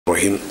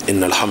الرحيم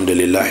إن الحمد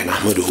لله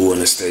نحمده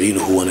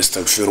ونستعينه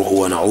ونستغفره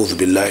ونعوذ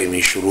بالله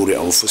من شرور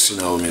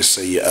أنفسنا ومن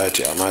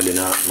سيئات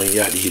أعمالنا من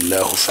يهده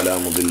الله فلا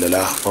مضل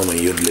له ومن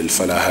يضلل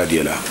فلا هادي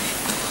له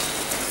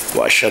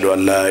وأشهد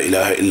أن لا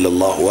إله إلا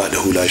الله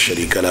وحده لا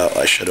شريك له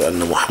وأشهد أن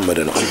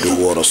محمدا عبده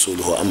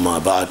ورسوله أما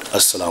بعد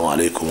السلام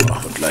عليكم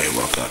ورحمة الله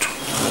وبركاته.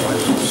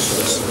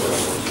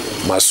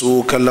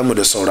 masu kallonmu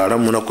da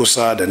sauraronmu na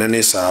kusa da na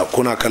nesa,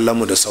 kuna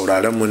kallonmu da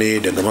sauraronmu ne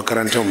daga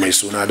makarantar mai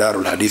suna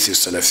Darul Hadisi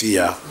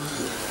Salafiya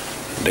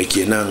da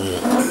ke nan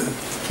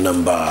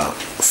namba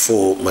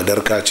 4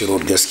 Madarkaci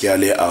Road Gaskiya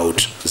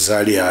Layout,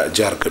 Zaria,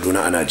 jihar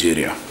Kaduna a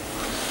Najeriya.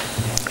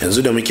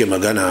 Yanzu da muke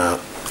magana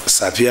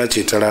safiya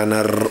ce ta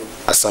ranar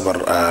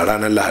Asabar a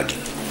ranar Lahadi.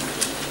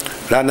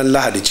 Ranar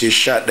Lahadi ce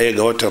 11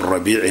 ga watan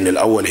Rabi'in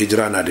al-Awwal,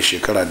 hijira na da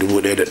shekara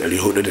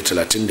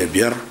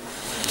 1435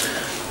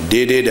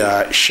 daidai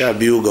da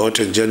 12 ga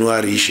watan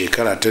Januwari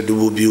shekara ta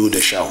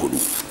 2014.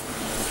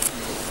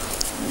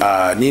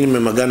 Ni mai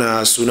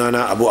magana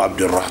sunana Abu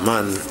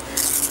Abdulrahman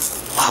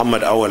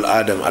Muhammad Awal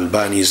Adam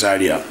Albaniy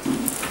Zaria.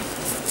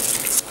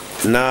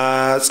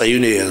 Na tsayu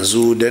ne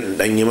yanzu don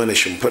dan yi mana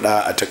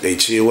shimfiɗa a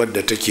takaice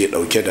wadda take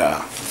ɗauke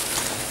da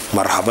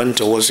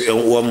marhabanta wasu 'yan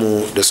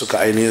uwanmu da suka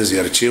ainihin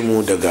ziyarce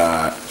mu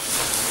daga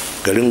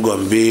garin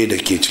Gombe da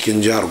ke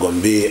cikin jihar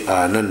Gombe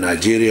a nan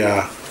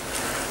Najeriya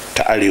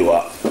ta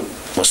arewa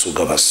maso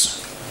gabas.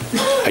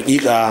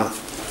 Hakika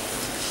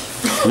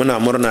muna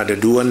murna da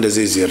duk wanda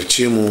zai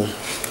ziyarce mu,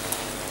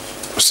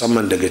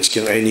 musamman daga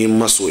cikin ainihin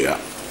masoya,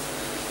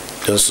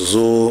 don su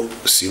zo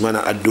su yi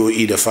mana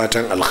addu'o'i da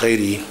fatan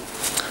alkhairi,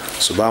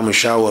 su ba mu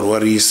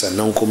shawarwari,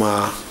 sannan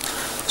kuma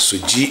su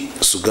ji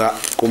su ga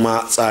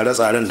kuma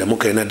tsare-tsaren da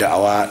muka yi na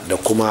da'awa da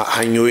kuma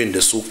hanyoyin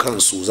da su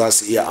kansu za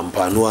su iya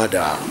amfanuwa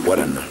da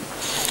waɗannan.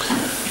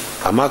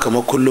 Amma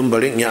kamar kullum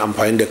bari in yi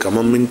amfani da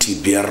kamar minti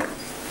 5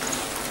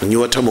 yi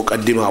wata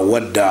mukaddima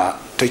wadda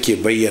take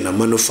bayyana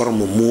manufar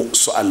mu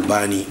su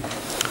Albani,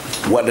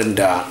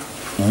 waɗanda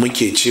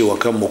muke cewa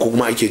kanmu ko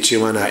kuma ake ce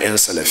mana 'yan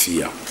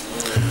salafiya.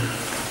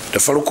 Da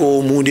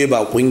farko mu dai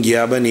ba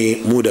kungiya ba ne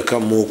mu da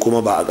kanmu,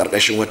 kuma ba a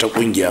ƙarƙashin wata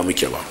kungiya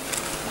muke ba,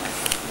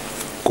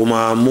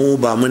 kuma mu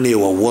ba mu ne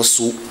wa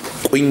wasu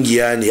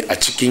kungiya ne a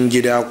cikin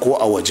gida ko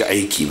a waje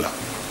aiki ba,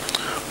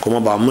 kuma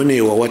ba mu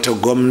ne wa wata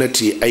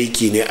gwamnati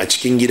aiki ne a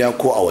cikin gida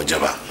ko a waje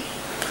ba.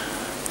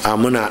 A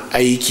muna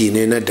aiki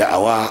ne na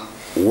da'awa,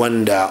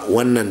 wanda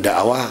wannan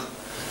da'awa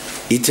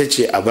ita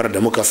ce abar da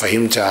muka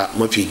fahimta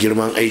mafi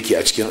girman aiki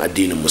a cikin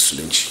addinin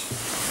musulunci.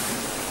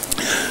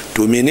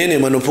 To menene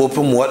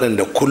manufofinmu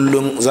waɗanda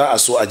kullum za a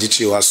so a ji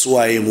cewa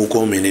suwaye mu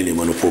ko menene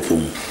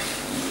manufofinmu?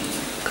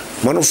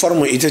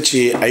 Manufarmu ita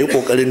ce a yi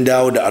ƙoƙarin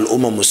dawo da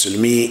al'ummar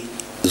musulmi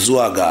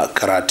zuwa ga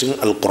karatun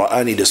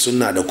alƙur'ani da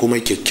sunna da kuma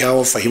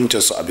kyakkyawar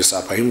fahimtarsu a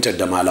bisa fahimtar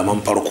da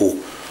malaman farko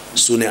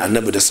su ne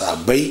annabi da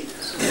sahabbai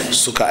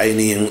suka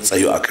ainihin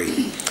tsayo a kai.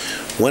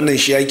 Wannan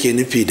shi ake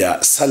nufi da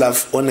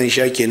salaf, wannan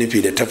shi ake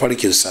nufi da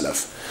tafarkin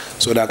salaf.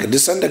 So da duk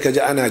sanda ka ji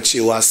ana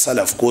cewa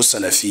salaf ko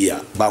salafiya,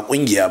 ba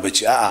kungiya ba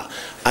ce, a'a,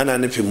 ana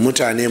nufin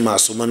mutane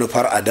masu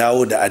manufar a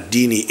dawo da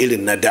addini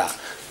irin na da.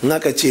 In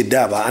aka ce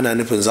da, ba ana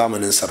nufin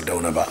zamanin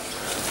Sardauna ba.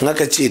 In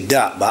aka ce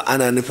da, ba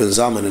ana nufin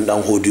zamanin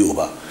Dan Hodiyo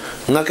ba.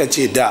 In aka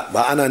ce da,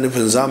 ba ana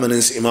nufin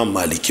zamanin su Imam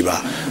Maliki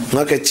ba. In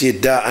aka ce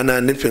da,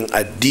 ana nufin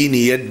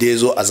addini yadda ya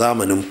zo a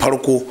zamanin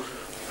farko,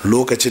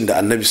 lokacin da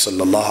annabi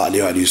sallallahu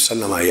alaihi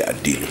wasallama ya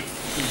addini.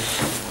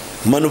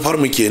 Manufar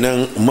mu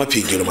kenan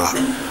mafi girma,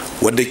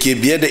 wadda ke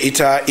biye da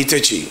ita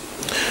ce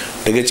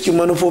daga cikin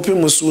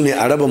manufofinmu su ne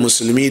a raba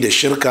musulmi da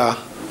shirka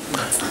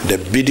da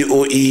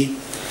bidi'o'i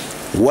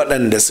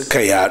waɗanda suka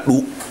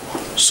yadu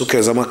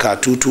suka zama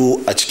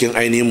katutu a cikin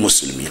ainihin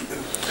musulmi.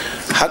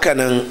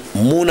 Hakanan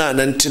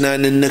munanan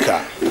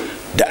tunaninnika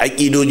da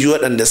aƙidoji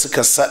waɗanda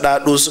suka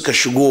saɗaɗo suka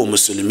shigo wa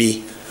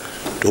musulmi,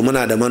 to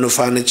muna da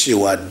manufa na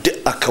cewa duk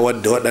a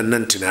kawar da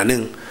waɗannan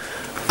tunanin,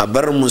 a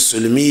bar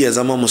musulmi ya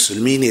zama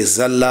musulmi ne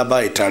zalla,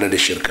 ba tare da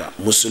shirka,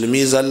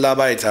 musulmi zalla,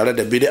 ba tare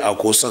da bid'a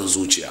ko son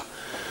zuciya.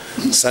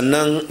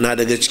 Sannan na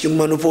daga cikin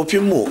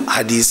manufofinmu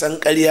hadisan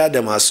ƙarya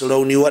da masu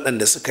rauni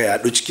waɗanda suka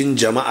yaɗu cikin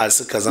jama'a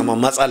suka zama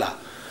matsala,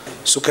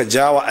 suka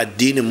jawa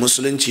addinin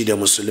musulunci da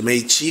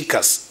musulmai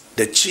cikas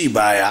da ci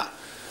baya,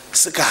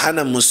 suka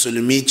hana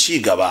musulmi ci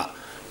gaba.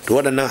 To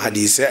waɗannan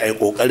hadisai a yi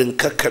ƙoƙarin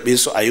kakkaɓe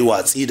su, a yi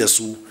watsi da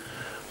su,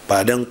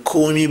 ba don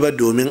komi ba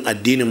domin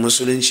addinin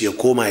musulunci ya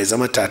koma ya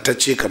zama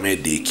tatacce kamar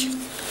yadda yake.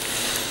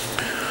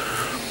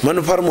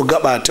 Manufar mu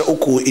gaba ta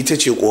uku ita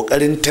ce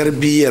ƙoƙarin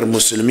tarbiyyar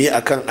musulmi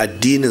akan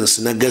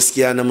addininsu na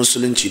gaskiya na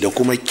musulunci da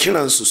kuma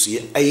kiransu su yi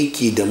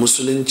aiki da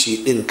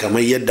musulunci ɗin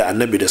kamar yadda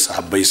annabi da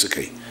sahabbai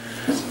suka yi,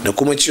 da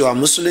kuma cewa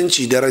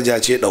musulunci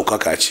daraja ce,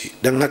 ɗaukaka ce,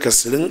 don haka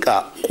su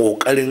rinka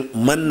ƙoƙarin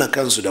manna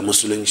kansu da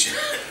musulunci,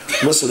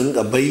 kuma su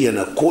rinka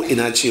bayyana ko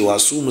ina cewa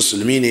su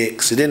musulmi ne,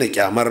 su daina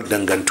kyamar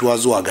dangantuwa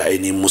zuwa ga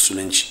ainihin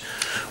musulunci,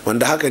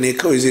 wanda haka ne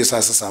kawai zai sa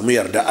su samu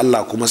yarda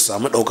Allah kuma su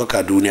samu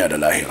ɗaukaka duniya da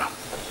lahira.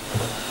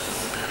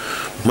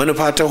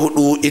 Manufa ta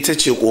hudu ita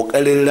ce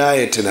ƙoƙarin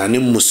raya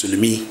tunanin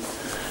musulmi,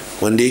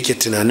 wanda yake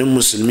tunanin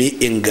musulmi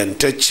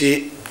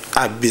ingantacce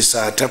a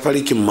bisa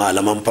tafarkin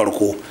malaman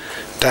farko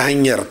ta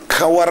hanyar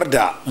kawar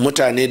da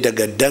mutane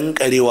daga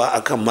dankarewa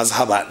akan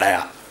mazhaba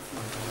ɗaya.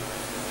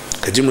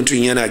 Ka ji mutum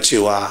yana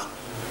cewa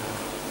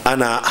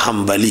ana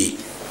hambali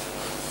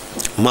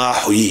ma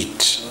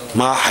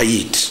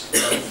hayit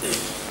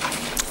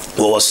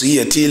wa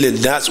wasiyyati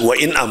lin-nas wa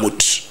in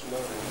amut.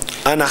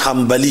 Ana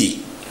hambali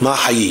ma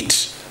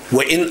hayit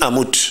wa in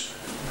amut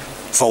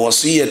fa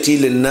wasiyyati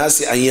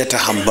lin-nas an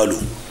yatahambalu.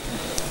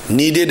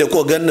 Ni dai da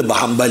ko ganni ba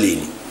hambali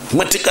ne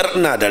matukar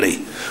ina da rai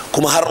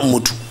kuma har in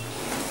mutu,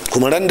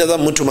 kuma ran da zan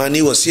mutu ma ni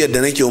wasiyar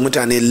da nake wa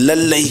mutane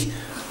lallai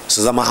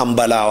su zama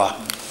hambalawa.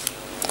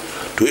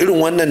 To irin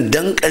wannan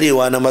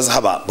dankarewa na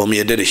mazhaba ba mu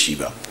yarda da shi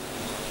ba.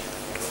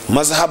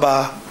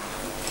 Mazhaba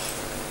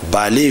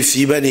ba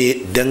laifi ba ne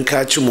don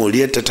ka ci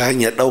moriyarta ta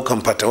hanyar ɗaukan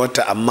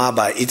fatawarta, amma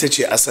ba ita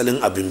ce asalin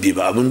abin bi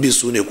ba. Abin bi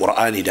su ne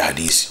ƙur'ani da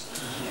hadisi.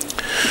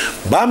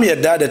 Ba mu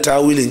yarda da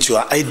tawilin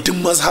cewa ai duk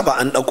mazhaba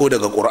an ɗauko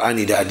daga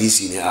ƙur'ani da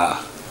hadisi ne. A'a,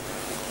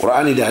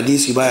 ƙur'ani da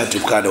hadisi baya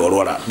tufka da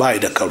warwara, baya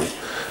da karo.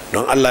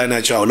 Don Allah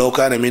yana cewa law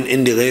kana min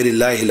indi ghairi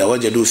llahi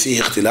lawajadu fihi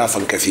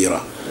ikhtilafan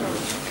kathira.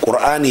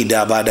 Ƙur'ani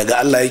da ba daga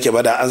Allah yake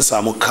ba da an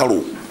samu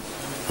karo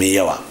mai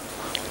yawa.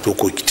 To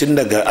ko tun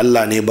daga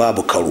Allah ne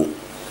babu karo,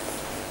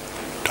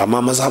 to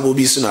amma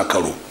mazhabobi suna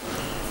karo.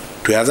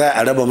 To ya za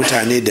a raba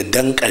mutane da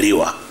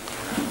dankarewa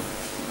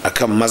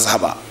akan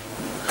mazhaba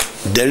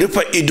da rufe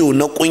ido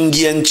na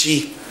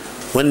ƙungiyanci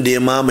wanda ya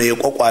mamaye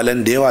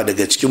kwakwalen da yawa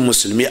daga cikin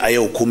musulmi a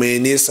yau, kuma ya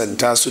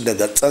nesanta su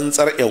daga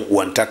tsantsar 'yan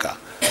uwantaka.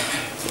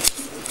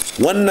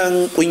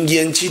 Wannan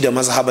ƙungiyanci da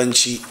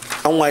mazhabanci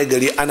an waye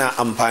gari ana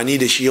amfani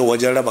da shi yau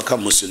wajen raba kan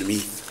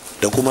musulmi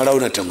da kuma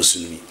raunata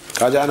musulmi.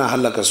 Kaji ana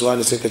hallaka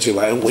suwana sai ka ce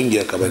ba 'yan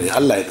kungiyar ka bane,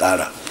 Allah ya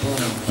ƙara.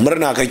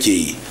 Murna kake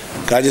yi,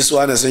 kaji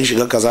suwana sun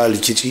shiga kaza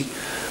rikici,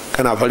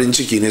 kana farin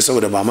ciki ne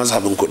saboda ba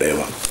mazhabin ku ɗaya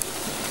ba.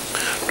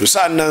 To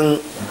sa'annan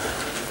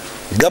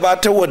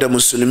gabatarwa da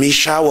musulmi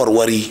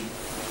shawarwari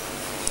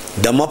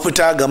da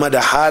mafita game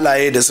da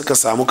halaye da suka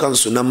samu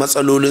kansu na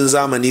matsalolin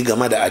zamani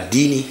game da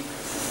addini,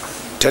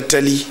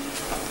 tattali,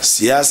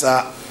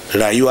 siyasa,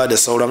 rayuwa da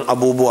sauran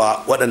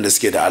abubuwa waɗanda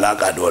suke da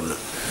alaƙa da wannan.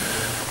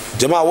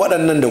 Jama'a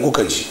waɗannan da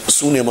kuka ji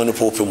su ne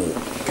manufofinmu.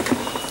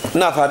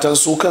 Ina fatan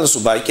su kansu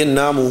bakin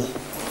namu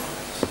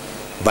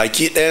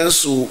baki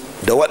ɗayansu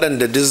da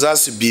waɗanda duk za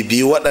su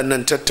bibiyi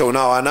waɗannan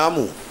tattaunawa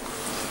namu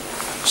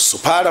su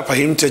fara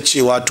fahimtar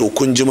cewa to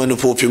kun ji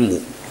manufofinmu.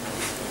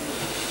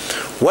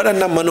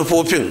 Waɗannan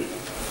manufofin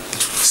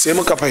sai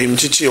muka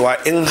fahimci cewa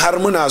in har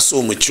muna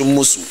so mu cin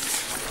musu,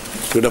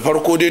 to da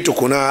farko dai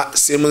tukuna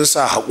sai mun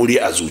sa haƙuri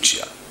a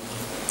zuciya.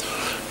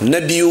 Na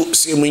biyu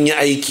sai mun yi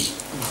aiki.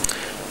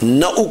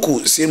 Na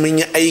uku sai mun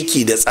yi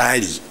aiki da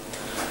tsari.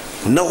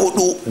 Na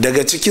hudu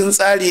daga cikin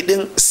tsari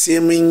din sai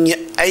mun yi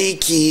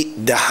aiki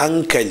da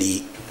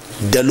hankali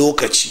da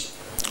lokaci.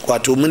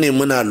 Wato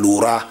muna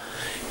lura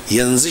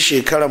yanzu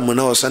shekaranmu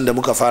nawa sanda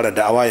muka fara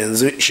da'awa,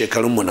 yanzu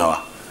shekarunmu nawa.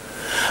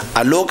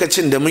 A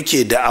lokacin da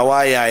muke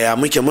da'awa yaya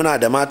muke, muna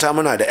da mata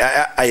muna da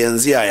 'ya'ya, a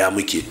yanzu yaya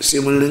muke, sai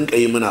mun rinka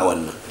yi muna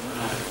wannan.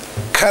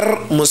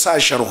 Kar mu sa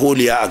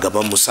sharholiya a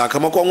gabanmu.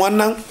 Sakamakon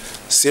wannan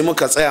sai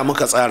muka tsaya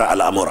muka tsara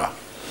al'amura.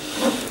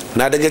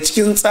 Na daga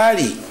cikin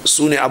tsari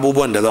su ne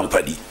abubuwan da zan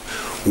faɗi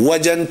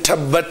wajen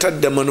tabbatar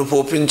da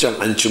manufofin can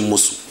an cin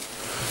musu.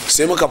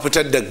 Sai muka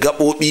fitar da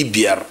gaɓoɓi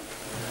 5.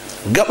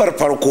 Gaɓar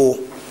farko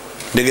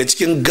daga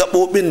cikin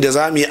gaɓoɓin da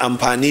za mu yi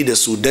amfani da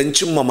su don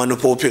cimma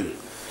manufofin,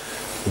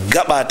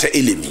 gaɓa ta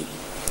ilimi.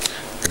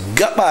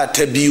 Gaɓa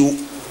ta biyu,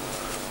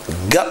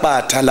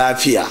 gaɓa ta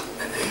lafiya.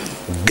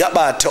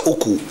 Gaɓa ta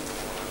uku,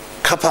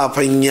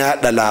 kafafen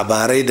yada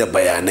labarai da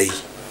bayanai.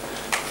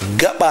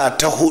 Gaɓa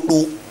ta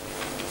hudu,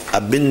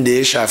 abin da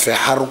ya shafi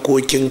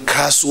harkokin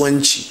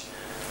kasuwanci.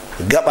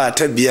 Gaba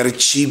ta 5,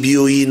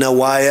 cibiyoyi na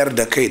wayar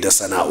da kai da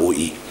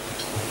sana'o'i.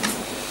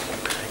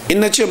 In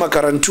na ce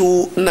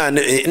makarantu,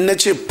 in na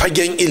ce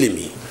fagen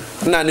ilimi,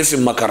 ina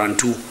nufin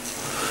makarantu.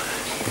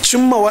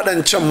 Cimma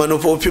waɗancan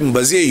manufofin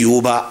ba zai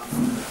yiwu ba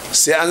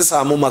sai an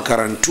samu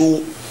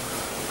makarantu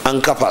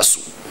an kafa su.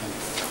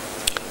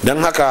 Don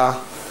haka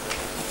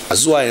a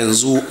zuwa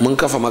yanzu mun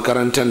kafa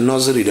makarantar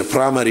nursery da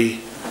primary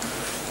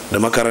da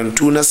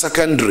makarantu na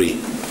secondary.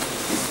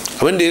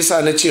 Abinda ya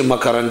sa na ce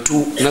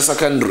makarantu na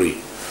secondary,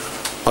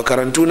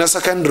 makarantu na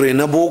secondary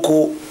na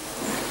boko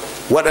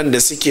waɗanda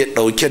suke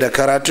ɗauke da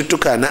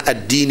karatuttuka na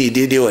addini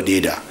daidai wa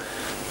daida,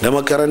 da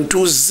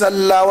makarantu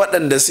zalla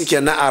waɗanda suke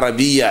na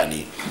arabiya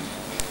ne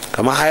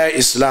kamar haya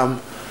islam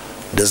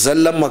da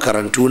zallan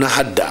makarantu na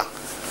hadda.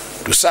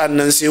 To sa'an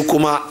nan sai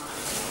kuma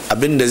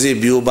abin da zai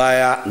biyo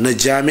baya na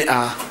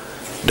jami'a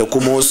da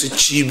kuma wasu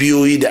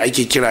cibiyoyi da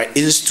ake kira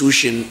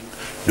institution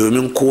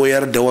domin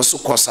koyar da wasu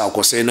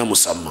kwasa-kwasai na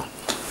musamman.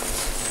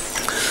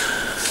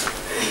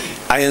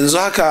 A yanzu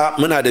haka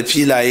muna da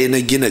filaye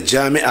na gina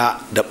jami'a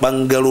da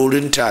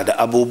ɓangarorinta da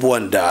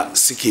abubuwan da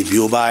suke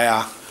biyo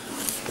baya,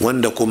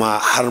 wanda kuma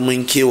har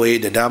mun kewaye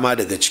da dama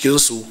daga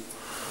cikinsu.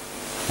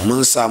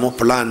 Mun samu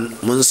plan,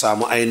 mun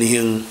samu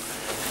ainihin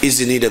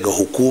izini daga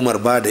hukumar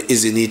ba da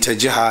izini ta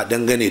jiha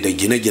dangane da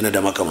gine-gine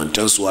da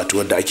makamantansu, wato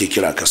wadda ake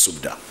kira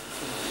kasubda.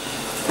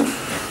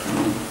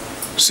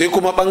 sai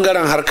kuma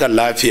ɓangaren harkar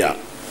lafiya,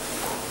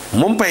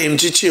 mun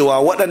fahimci cewa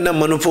waɗannan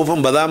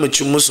manufofin ba za mu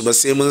cin musu ba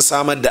sai mun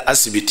samar da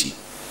asibiti,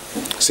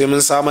 sai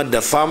mun samar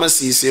da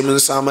pharmacy, sai mun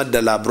samar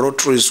da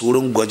laboratories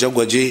wurin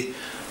gwaje-gwaje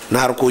na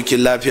harkokin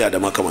lafiya da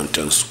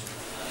makamantansu.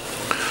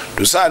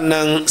 To sa'an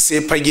nan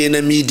sai fage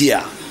na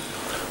media,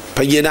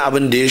 fage na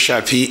abin da ya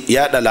shafi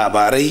yada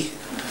labarai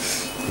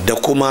da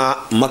kuma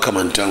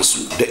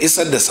makamantansu da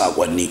isar da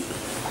saƙonni.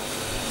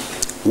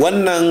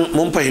 Wannan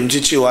mun fahimci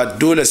cewa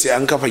dole sai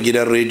an kafa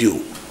gidan rediyo,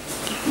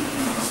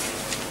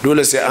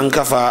 dole sai an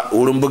kafa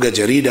wurin buga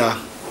jarida,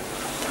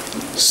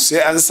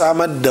 sai an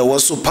samar da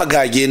wasu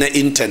fagage na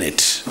intanet,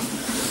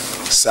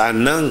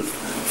 sannan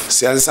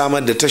sai an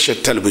samar da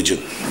tashar talbijin.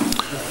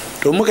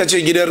 To muka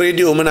ce gidan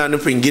rediyo muna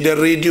nufin gidan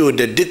rediyo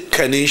da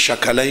dukkanin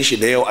shakalan shi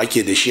da yau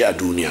ake da shi a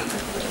duniya,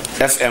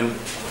 FM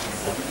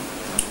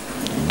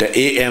da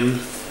AM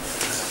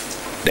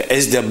da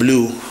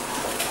SW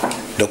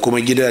da kuma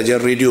gidajen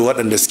rediyo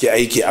waɗanda suke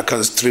aiki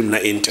akan stream na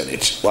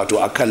intanet,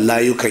 wato akan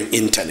layukan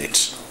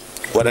intanet,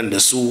 waɗanda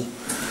su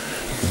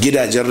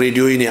gidajen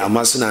rediyoyi ne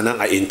amma suna nan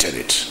a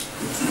intanet.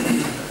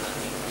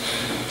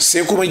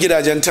 Sai kuma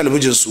gidajen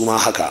talabijin su ma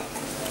haka,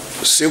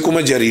 sai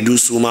kuma jaridu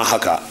su ma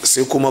haka,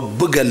 sai kuma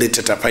buga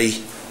littattafai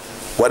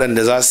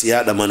waɗanda za su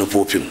yada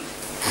manufofin,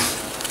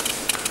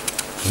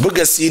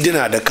 buga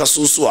sidina da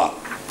kasusuwa.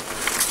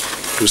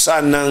 To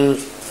sa'annan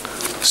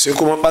sai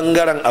kuma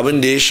ɓangaren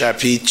abin da ya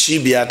shafi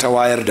cibiya ta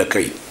wayar da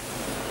kai.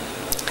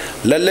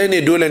 Lallai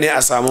ne dole ne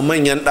a samu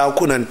manyan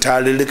ɗakunan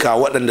tarurruka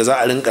waɗanda za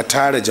a rinka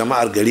tara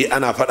jama'ar gari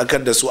ana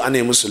faɗakar da su,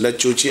 ana musu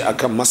laccoci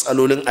akan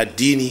matsalolin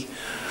addini,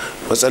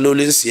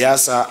 matsalolin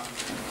siyasa,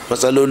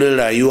 matsalolin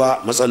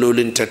rayuwa,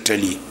 matsalolin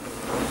tattali.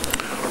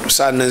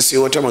 Sannan sai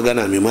wata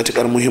magana mai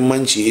matukar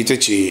muhimmanci, ita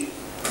ce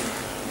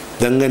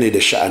dangane da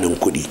sha'anin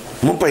kuɗi.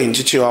 Mun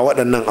fahimci cewa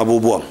waɗannan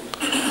abubuwan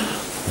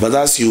ba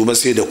za su yiwu ba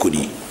sai da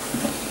kuɗi,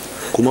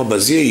 kuma ba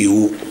zai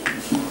yiwu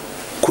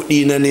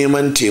kuɗi na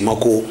neman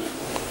taimako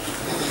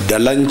da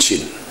lancin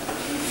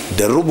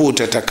da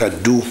rubuta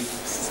takaddu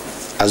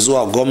a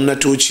zuwa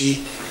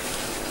gwamnatoci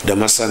da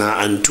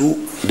masana'antu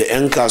da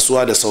 'yan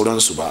kasuwa da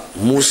sauransu ba.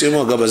 Mu sai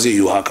mu ga ba zai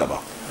yiwu haka ba.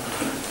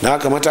 Na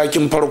haka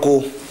matakin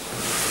farko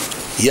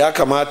ya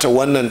kamata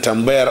wannan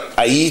tambayar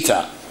a yi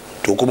ta,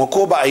 to kuma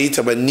ko ba a yi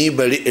ta ba ni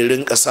bari in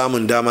rinka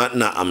samun dama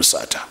ina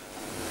amsa ta.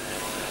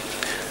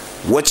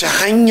 Wace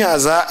hanya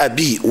za a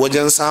bi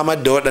wajen samar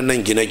da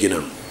waɗannan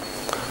gine-ginen?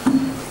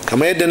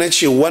 Kamar yadda na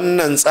ce,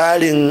 wannan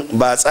tsarin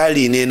ba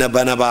tsari ne na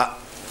bana ba,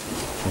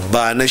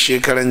 ba na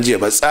shekaran jiya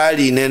ba,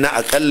 tsari ne na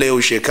akalla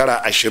yau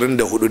shekara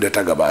 24 da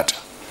ta gabata.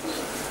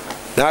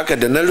 Na haka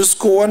da na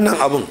risko wannan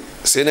abin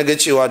sai na ga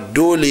cewa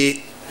dole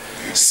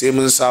sai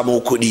mun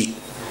samo kuɗi.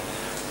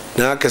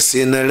 Na haka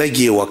sai na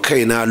rage wa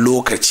kaina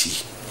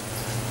lokaci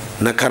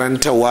na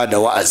karantarwa da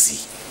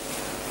wa'azi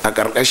a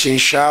ƙarƙashin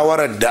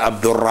shawarar da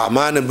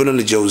Abdulrahman bin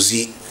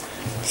al-Jauzi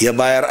ya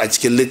bayar a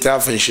cikin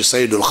littafin shi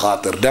Saidul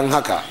Khatir. Don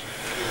haka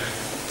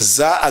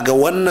za a ga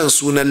wannan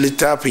sunan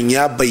littafin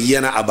ya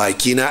bayyana a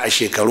bakina a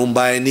shekarun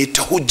baya ne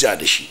ta hujja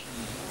da shi.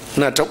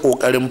 Ina ta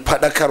ƙoƙarin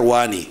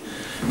faɗakarwa ne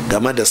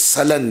game da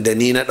salon da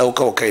ni na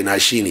ɗaukar kaina,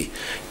 shine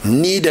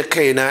ni da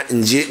kaina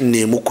in je in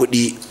nemi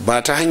kuɗi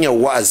ba ta hanyar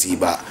wa'azi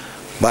ba,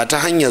 ba ta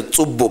hanyar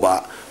tsubbu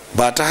ba,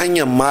 ba ta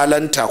hanyar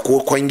malanta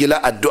ko kwangila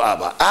addu'a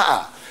ba.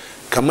 A'a,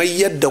 kamar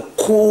yadda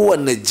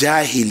kowane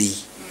jahili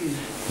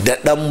da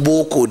ɗan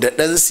boko da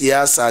ɗan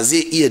siyasa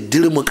zai iya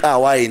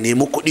dirmukawa ya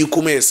nemi kuɗi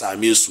kuma ya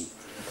same su,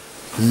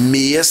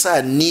 me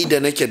yasa ni da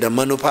nake da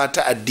manufa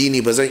ta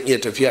addini ba zan iya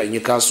tafiya in yi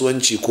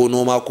kasuwanci ko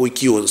noma ko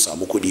kiwon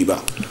samu kuɗi ba?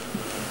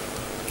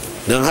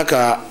 Don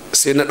haka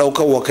sai na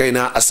ɗaukar wa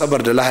kaina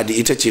Asabar da Lahadi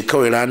ita ce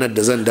kawai ranar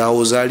da zan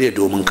dawo Zaria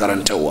domin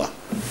karantarwa.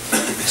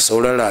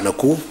 Sauran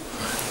ranaku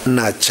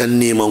ina can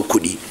neman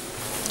kuɗi.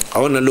 A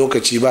wannan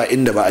lokaci ba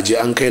inda ba a je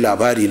an kai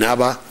labari na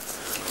ba,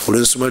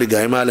 wurin su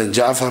marigayi Malam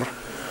Ja'far,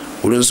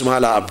 wurin su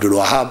Malam Abdul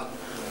Wahab.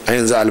 A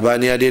yanzu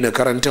Albaniy ya daina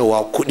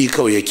karantarwa, kuɗi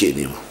kawai yake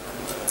nema.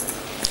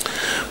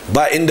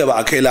 Ba inda ba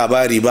a kai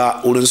labari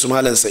ba, wurin su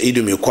Malam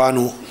Sa'idu mai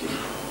kwano,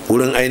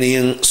 wurin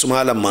ainihin su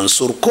Malam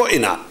Mansur, ko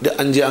ina duk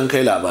an je an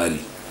kai labari.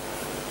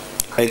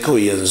 Ai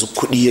kawai yanzu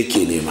kuɗi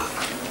yake nema.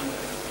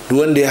 Duk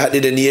wanda ya haɗu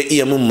da ni ya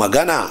iya min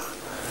magana,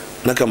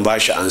 nakan ba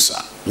shi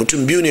ansa.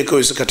 Mutum biyu ne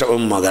kawai suka taɓa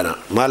min magana,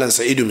 Malam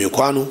Sa'idu mai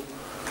kwano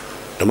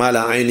da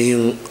Malam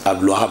ainihin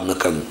Abdulwahab na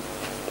Kano.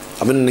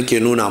 Abin da nake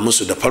nuna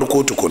musu da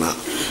farko tukuna,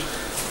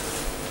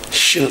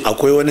 shin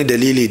akwai wani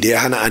dalili da ya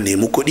hana a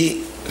nemi kuɗi?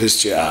 Sai su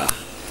ce a,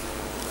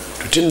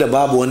 tun da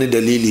babu wani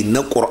dalili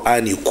na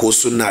ƙur'ani ko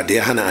sunna da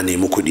ya hana a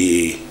nemi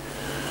kuɗi,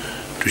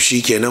 to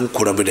shi kenan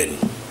ku rabu da ni.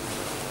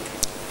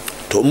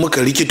 To in muka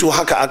rikito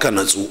haka aka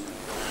natsu,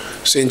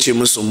 sai ce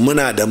musu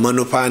muna da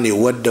manufa ne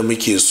wadda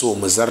muke so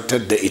mu zartar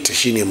da ita,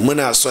 shine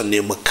muna son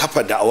ne mu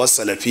kafa da'awar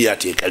salafiya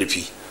ta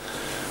karfi.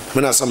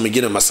 Muna son mu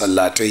gina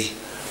masallatai,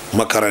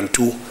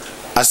 makarantu,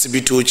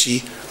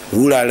 asibitoci,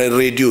 wuraren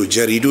rediyo,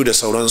 jaridu da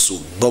sauransu.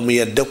 Ba mu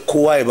yadda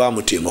kowa ya ba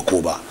mu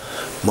taimako ba,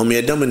 ba mu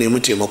yadda mu nemi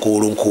taimako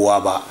wurin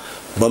kowa ba,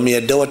 ba mu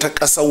yadda wata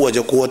ƙasar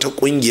waje ko wata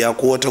ƙungiya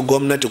ko wata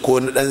gwamnati ko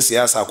wani ɗan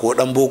siyasa ko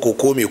ɗan boko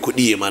ko mai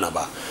kuɗi ya mana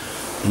ba.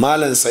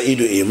 Malam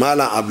Sa'idu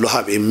malam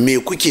Abdulhab me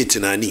kuke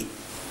tunani?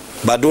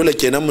 Ba dole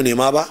kenan mu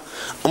nema ba?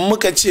 In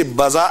muka ce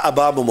ba za a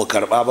babu mu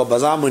karɓa ba, ba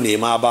za mu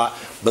nema ba,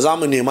 ba za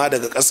mu nema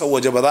daga ƙasar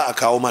waje ba za a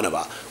kawo mana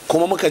ba,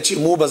 kuma muka ce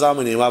mu ba za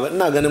mu nema ba,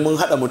 ina ganin mun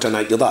haɗa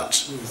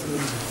mutanaqidat,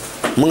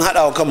 mun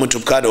haɗa wa kanmu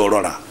tufka da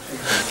warwara.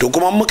 To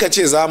kuma muka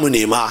ce za mu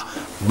nema,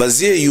 ba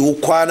zai yiwu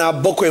kwana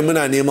 7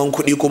 muna neman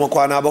kuɗi kuma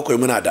kwana 7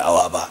 muna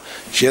da'awa ba.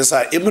 Shi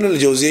yasa Ibn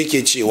al-Jawzi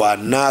yake cewa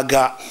na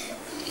ga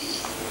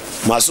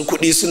masu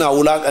kuɗi suna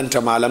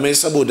wulaƙanta malamai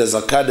saboda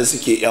zakka da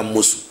suke yan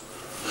musu.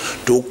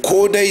 To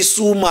ko dai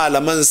su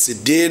malaman su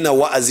daina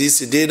wa'azi,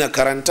 su daina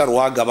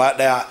karantarwa gaba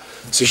ɗaya,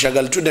 su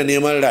shagaltu da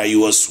neman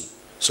rayuwarsu,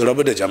 su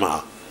rabu da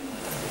jama'a,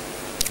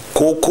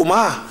 ko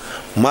kuma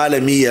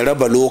malami ya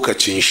raba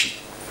lokacin shi,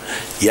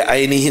 ya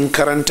ainihin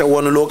karanta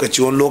wani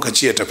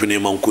lokaci ya tafi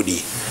neman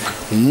kuɗi.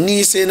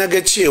 Ni sai na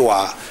ga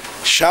cewa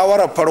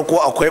shawarar farko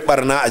akwai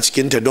barna a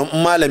cikinta, don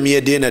malami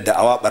ya daina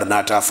da'awa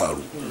barna ta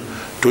faru.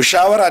 To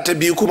shawara ta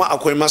biyu kuma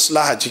akwai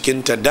maslaha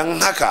cikinta, don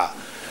haka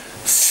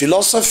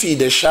filosofi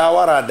da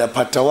shawara da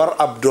fatawar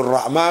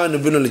Abdulrahman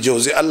ibn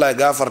al-Jawzi, Allah ya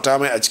gafarta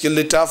mai, a cikin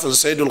littafin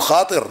Saidul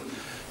Khatir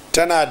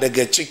tana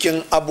daga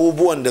cikin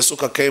abubuwan da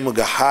suka kai mu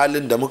ga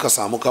halin da muka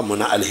samu kanmu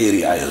na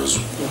alheri a yanzu.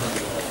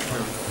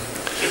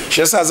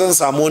 Shi yasa zan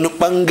samu wani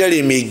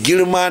bangare mai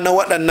girma na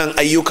waɗannan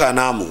ayyuka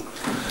namu,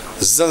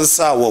 zan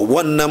sa wa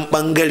wannan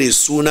bangare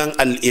sunan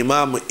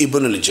al-Imam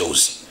Ibn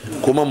al-Jawzi,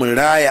 kuma mun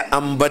raya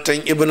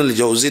ambatan Ibn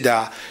al-Jawzi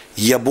da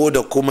yabo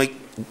da kuma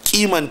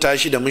kimanta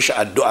shi da mishi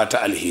addu'a ta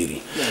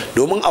alheri.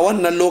 Domin a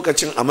wannan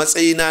lokacin, a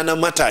matsayina na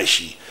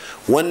matashi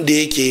wanda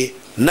yake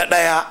na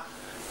ɗaya,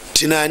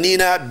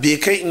 tunanina bai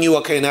kai in yi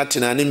wa kaina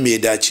tunanin mai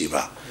dace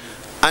ba.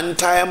 An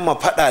tayan ma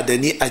faɗa da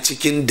ni a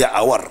cikin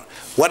da'awar,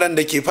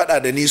 waɗanda ke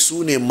faɗa da ni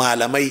su ne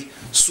malamai,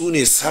 su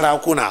ne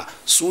sarakuna,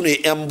 su ne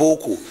 'yan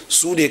boko,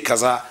 su ne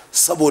kaza,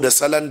 saboda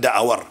salon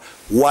da'awar.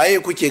 Waye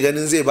kuke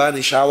ganin zai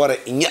bani shawara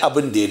in yi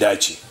abin da ya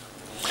dace?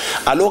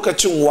 A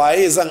lokacin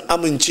waye zan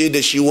amince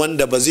da shi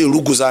wanda ba zai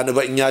ruguza ni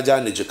ba in ya ja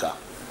ni jika?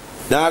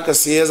 Don haka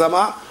sai ya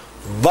zama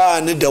ba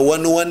ni da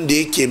wani wanda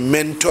yake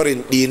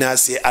mentoring ɗina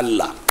sai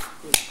Allah.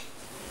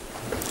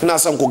 Ina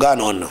son ku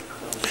gane wannan.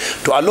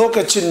 To a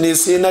lokacin ne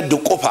sai na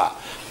dukufa,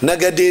 na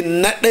gade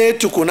na ɗaya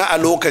tukuna a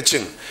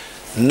lokacin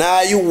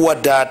na yi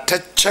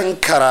wadataccen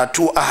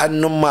karatu a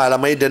hannun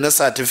malamai da na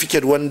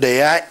satifiket wanda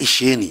ya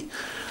ishe ni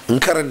in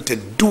karanta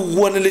duk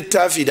wani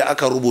littafi da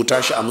aka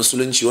rubuta shi a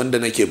musulunci wanda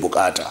nake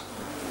bukata.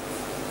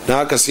 Na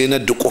haka sai na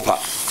dukufa.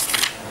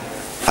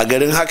 A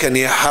garin haka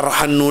ne har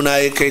hannuna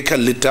ya kai kan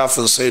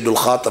littafin Saidul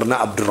Khatir na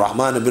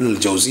Abdulrahman ibn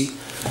al-Jawzi.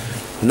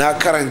 Na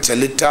karanta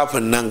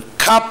littafin nan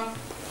kaf,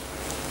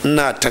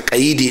 ina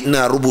taƙayidi,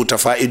 ina rubuta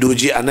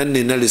fa'idoji. A nan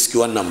ne na riski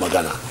wannan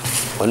magana,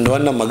 wanda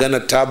wannan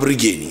magana ta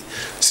burge ni.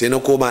 Sai na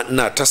koma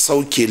ina ta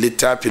sauke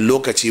littafin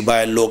lokaci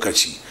bayan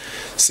lokaci.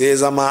 Sai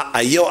zama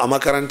a yau a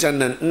makarantar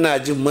nan ina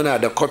jin muna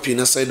da kwafi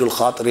na Saidul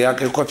Khatir ya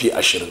kai kwafi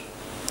 20,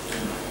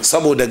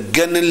 saboda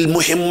ganin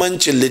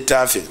muhimmancin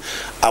littafin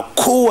a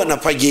kowane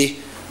fage.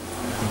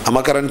 A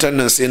makarantar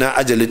nan sai na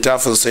aje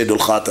littafin Saidul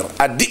Khatir.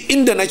 A duk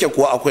inda nake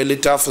kuwa akwai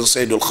littafin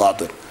Saidul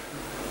Khatir.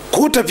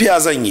 Ko tafiya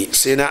zan yi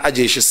sai na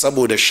aje shi,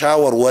 saboda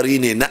shawarwari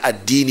ne na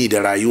addini da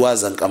rayuwa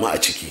zankama a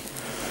ciki.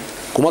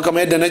 Kuma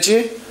kamar yadda na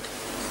ce,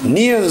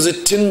 ni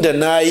yanzu tun da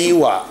na yi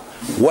wa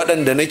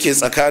waɗanda nake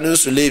tsakanin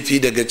su laifi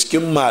daga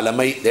cikin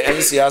malamai da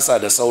 'yan siyasa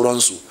da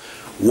sauransu,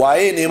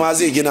 waye ne ma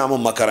zai gina min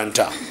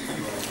makaranta,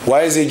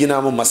 waye zai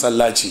gina min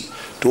masallaci,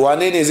 to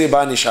wane ne zai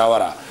bani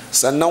shawara,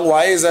 sannan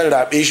waye zan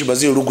raɓe shi ba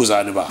zai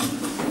ruguza ni ba?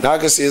 Na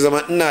haka sai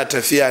zama ina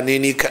tafiya ne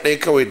ni kaɗai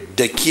kawai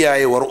da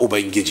kiyayewar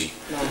Ubangiji.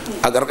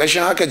 A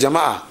ƙarƙashin haka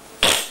jama'a,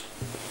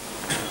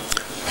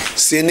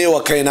 sai ne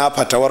wa kaina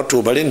fatawar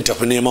to bari in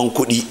tafi neman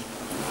kuɗi,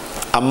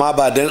 amma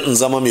ba don in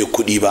zama mai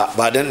kuɗi ba,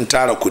 ba don in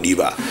tara kuɗi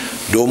ba,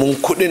 domin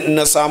kuɗin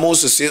na samo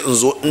su sai in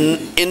zo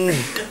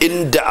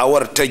in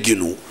da'awar ta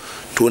ginu,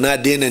 to na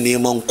daina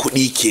neman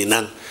kuɗi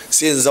kenan.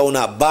 Sai in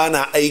zauna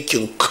bana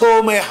aikin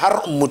komai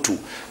har in mutu,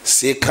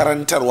 sai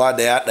karantarwa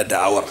da yada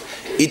da'awar.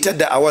 Ita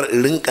da'awar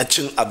in rinka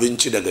cin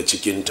abinci daga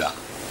cikinta.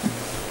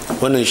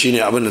 Wannan shine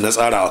abin da na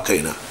tsara wa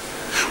kaina.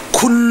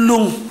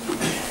 Kullum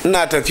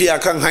ina tafiya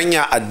kan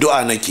hanya,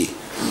 addu'a nake,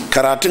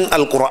 karatun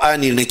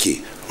alkur'ani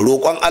nake,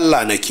 roƙon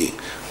Allah nake.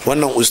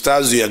 Wannan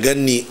ustazu ya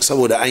ganni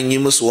saboda an yi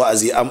musu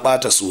wa'azi an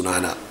ɓata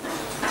sunana,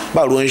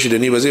 ba ruwan shi da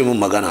ni, ba zai mun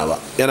magana ba,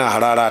 yana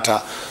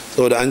hararata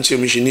saboda an ce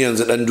mishi ni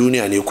yanzu ɗan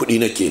duniya ne, kuɗi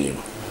nake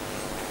nema.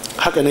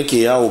 Haka nake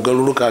yawo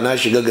garuruka, na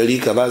shiga gari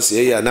kaza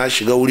siyayya, na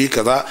shiga wuri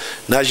kaza,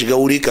 na shiga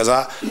wuri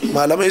kaza.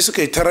 Malamai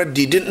suka yi ta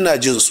raddi din ina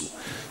jin su,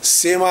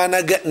 sai ma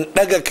na ga in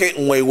daga kai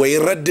in waiwayi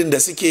raddin da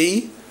suke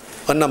yi,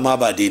 wannan ma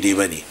ba daidai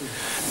ba ne.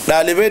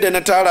 Ɗalibai da na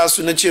tara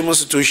su na ce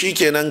musu to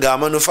shikenan ga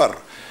manufar,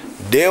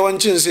 da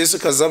yawancin sai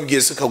suka zabge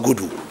suka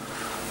gudu.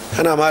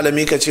 Kana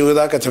malami ka ce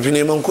za ka tafi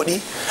neman kuɗi?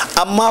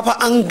 Amma fa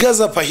an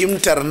gaza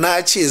fahimtar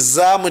na ce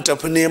za mu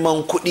tafi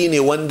neman kuɗi ne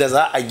wanda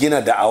za a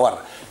gina da'awar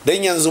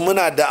don yanzu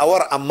muna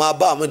da'awar amma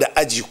ba mu da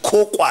aji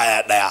ko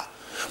kwaya ɗaya,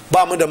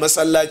 ba mu da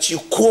masallaci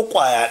ko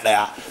kwaya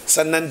ɗaya,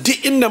 sannan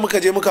duk inda muka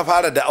je muka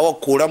fara da'awar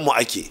koran mu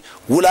ake,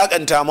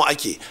 wulakanta mu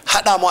ake,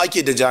 haɗa mu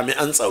ake da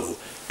jami'an tsaro.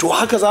 To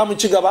haka za mu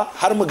ci gaba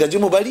har mu gaji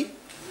mu bari?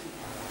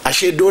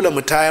 Ashe dole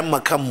mu tayan ma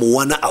kanmu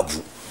wani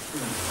abu.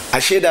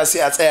 Ashe da sai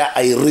a tsaya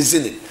a yi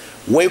reasoning,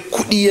 wai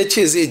kuɗi ya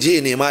ce zai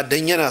je nema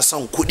don yana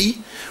son kuɗi,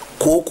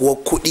 ko kuwa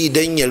kuɗi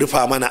don ya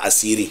rufa mana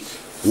asiri.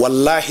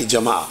 Wallahi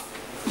jama'a,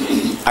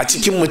 a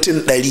cikin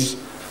mutum 100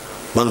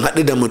 ban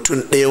haɗu da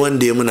mutum ɗaya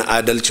wanda ya muna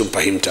adalcin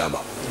fahimta ba.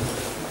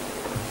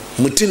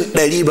 Mutum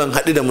 100 ban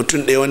haɗu da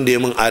mutum ɗaya wanda ya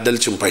mun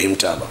adalcin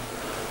fahimta ba.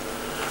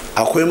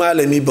 Akwai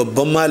malami,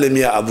 babban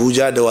malami a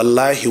Abuja da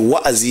wallahi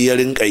wa'azi ya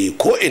rinka yi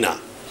ko ina,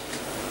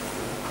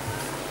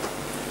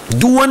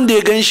 duk wanda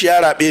ya gan shi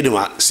ya raɓe ni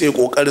ma sai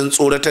ƙoƙarin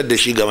tsoratar da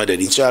shi game da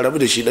ni, cewa rabu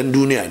da shi ɗan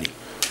duniya ne.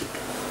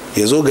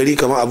 Ya zo gari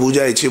kamar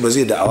Abuja ya ce ba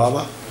zai da'awa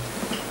ba,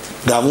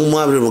 ga mu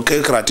ma mu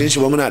kai karatun shi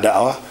ba muna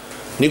da'awa.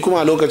 Ni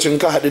kuma a lokacin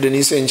ka haɗu da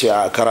ni sai in ce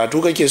a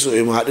karatu kake so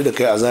mu haɗu da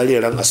kai a Zaria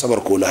ran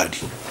Asabar ko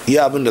Lahadi,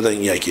 iya abin da zan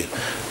iya ke.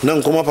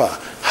 Nan kuma fa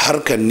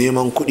harkar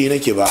neman kuɗi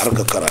nake ba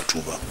harkar karatu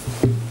ba.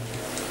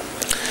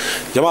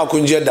 Jama'a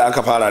kun ji yadda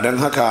aka fara, don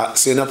haka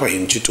sai na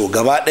fahimci to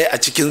gaba ɗaya a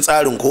cikin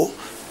tsarin ko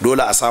dole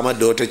a samar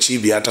da wata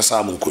cibiya ta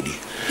samun kuɗi.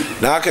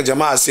 Na haka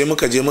jama'a sai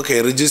muka je muka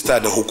yi rijista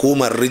da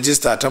hukumar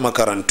rijista ta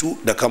makarantu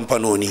da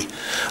kamfanoni,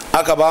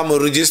 aka ba mu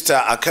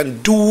rijista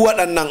akan duk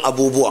waɗannan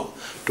abubuwan.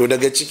 To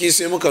daga ciki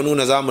sai muka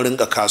nuna za mu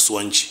rinka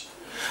kasuwanci.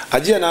 A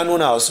jiya na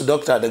nuna wasu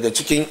dokta daga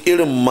cikin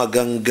irin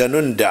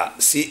maganganun da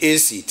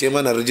CAC ta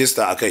mana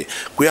rijista a kai,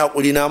 ku yi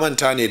haƙuri na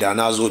manta ne da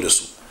na zo da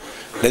su.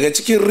 Daga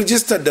cikin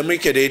rijistar da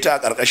muke da ita a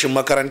ƙarƙashin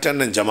makarantar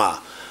nan jama'a,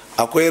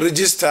 akwai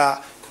rijista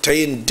ta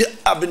yin duk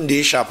abin da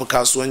ya shafi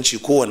kasuwanci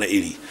kowane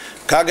iri.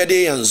 Kaga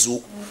dai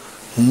yanzu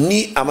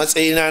ni a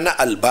matsayina na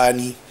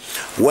Albani,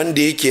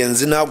 wanda yake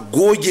yanzu na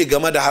goge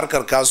game da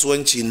harkar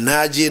kasuwanci,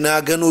 na je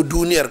na gano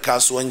duniyar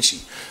kasuwanci,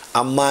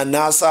 amma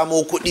na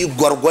samo kuɗi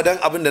gwargwadon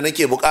abin da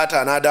nake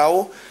bukata na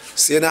dawo,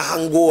 sai na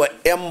hango wa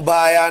 'yan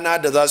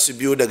bayana da za su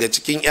biyo daga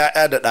cikin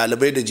 'ya'ya da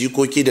ɗalibai da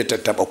jikoki da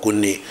tattaɓa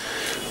kunne,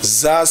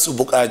 za su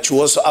buƙaci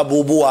wasu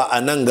abubuwa a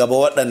nan gaba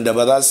waɗanda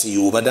ba za su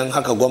yiwu ba, don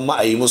haka gwamma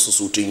a yi musu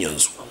sutun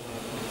yanzu.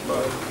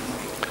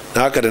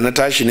 Na haka da na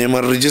tashi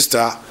neman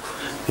rijista,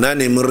 na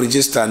neman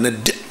rijista na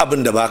duk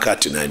abin da baka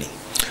tunani.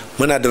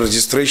 Muna da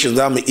registration,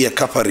 za mu iya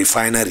kafa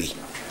refinery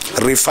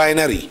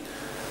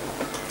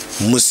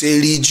mu sai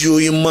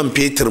rijiyoyin man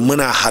fetur,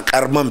 muna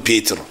haƙar man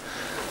fetur,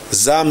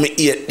 za mu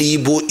iya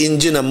ɗibo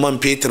injinan man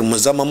fetur, mu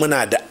zama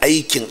muna da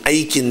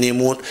aikin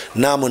nemo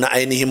namu na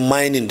ainihin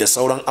mining da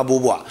sauran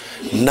abubuwa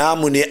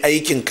namu ne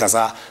aikin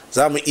kaza.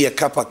 Za mu iya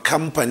kafa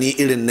kamfani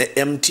irin na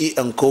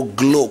MTN ko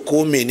Glo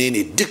ko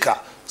menene, duka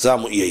za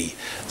mu iya yi.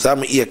 Za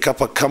mu iya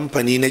kafa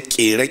kamfani na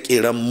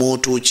ƙere-ƙeren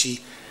motoci,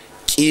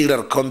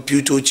 ƙirar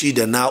kwamfutoci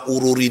da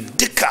na'urori,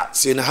 duka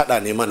sai na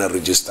haɗa ne mana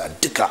rijista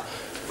duka,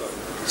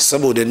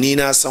 saboda ni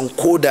na san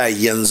koda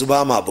yanzu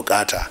ba ma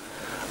bukata,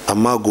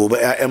 amma gobe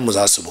 'ya'yanmu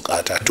za su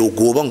bukata, to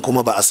goben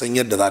kuma ba a san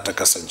yadda za ta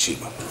kasance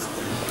ba.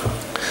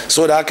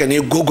 So da haka ne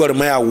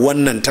gwagwarmaya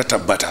wannan ta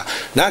tabbata.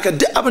 Na haka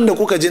duk abin da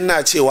kuka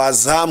jinna cewa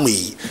za mu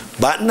yi,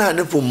 ba ina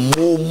nufin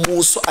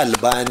mu su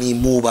Albani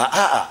mu ba,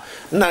 a'a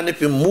ina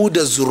nufin mu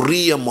da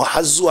zuriyar mu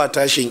har zuwa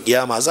tashin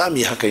kiyama za mu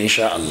yi haka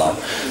insha Allah.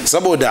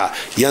 Saboda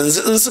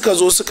yanzu in suka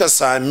zo suka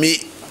sami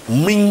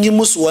mun yi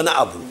musu wani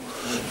abu,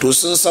 to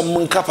sun san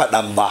mun kafa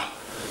ɗan ba.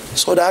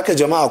 So da haka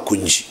jama'a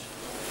kun ji,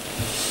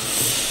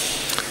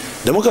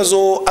 da muka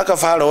zo aka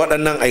fara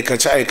waɗannan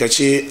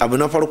aikace-aikace, abu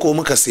na farko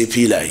muka sai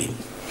filaye,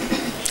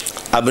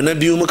 abu na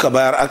biyu muka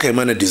bayar aka yi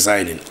mana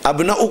designing,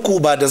 abu na uku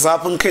ba da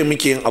zafin kai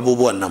muke yin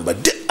abubuwan nan ba.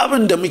 Duk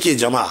abin da muke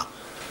jama'a,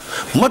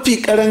 mafi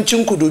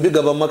karancin ku dubi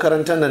gaban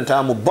makarantar nan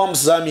tamu,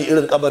 bombs za mu yi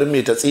irin kabarin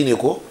mai tatsi ne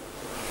ko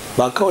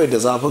ba kawai da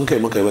zafin kai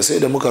muka yi ba, sai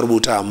da muka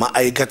rubuta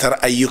ma'aikatar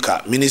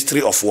ayyuka,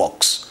 Ministry of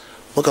Works,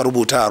 muka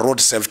rubuta road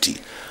safety,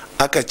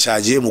 aka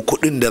caje mu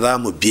kuɗin da za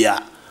mu biya,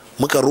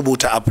 muka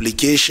rubuta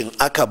application,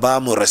 aka ba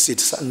mu receipt,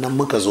 sannan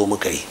muka zo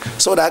muka yi.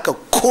 Saboda haka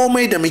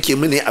komai da muke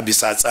mune a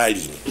bisa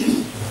tsari ne.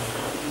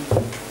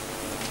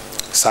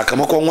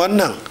 Sakamakon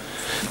wannan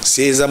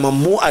sai zaman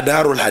mu a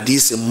Darul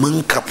Hadisi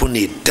mun kafu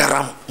ne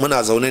daram,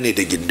 muna zaune ne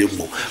da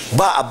gindinmu,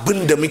 ba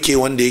abin da muke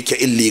wanda yake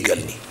illegal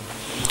ne.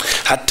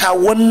 Hatta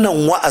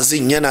wannan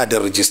wa'azin yana da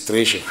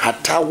registration,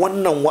 hatta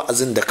wannan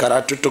wa'azin da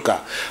karatuttuka,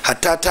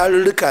 hatta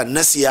tarurruka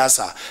na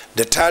siyasa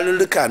da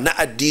tarurruka na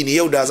addini.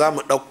 Yau da za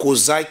mu ɗauko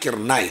Zakir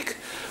Naik,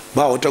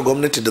 ba wata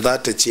gwamnati da za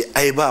ta ce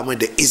ai ba mu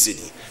da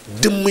izini,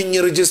 duk mun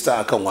yi rijista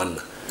akan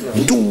wannan.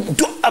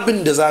 Duk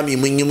abin da za mu yi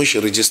mun yi mishi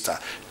rijista,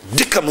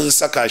 duka mun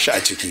saka shi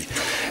a ciki.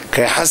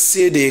 Kai har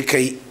sai da ya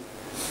kai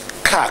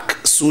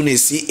CAC, su ne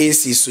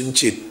CAC, sun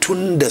ce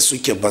tun da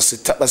suke ba su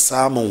taɓa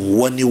samun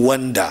wani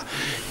wanda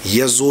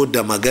ya zo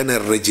da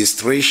maganar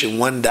registration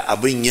wanda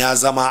abin ya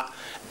zama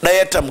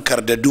ɗaya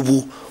tamkar da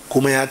dubu,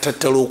 kuma ya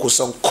tattaro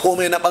kusan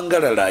komai na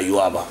ɓangaren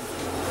rayuwa ba.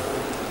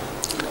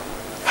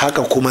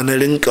 haka kuma na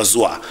rinka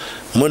zuwa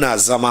muna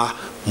zama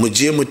mu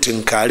je mu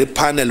tunkari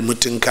panel mu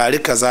tunkari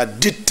kaza,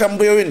 duk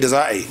tambayoyin da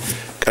za a yi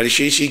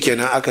ƙarshe shi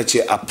kenan aka ce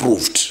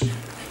approved.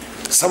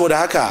 Saboda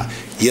haka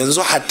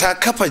yanzu hatta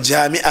kafa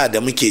jami'a da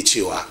muke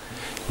cewa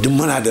duk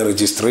muna da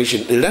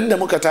registration ɗin da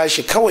muka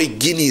tashi kawai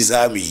gini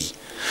za mu yi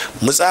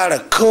mu tsara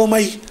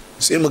komai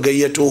sai mu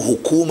gayyato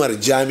hukumar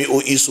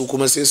jami'o'i su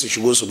kuma sai su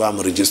shigo su ba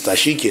mu rijista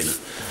shikenan.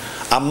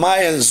 Amma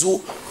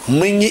yanzu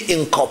mun yi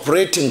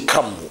incorporating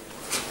kanmu,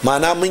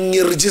 mana mun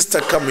yi rijista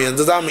kanmu,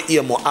 yanzu za mu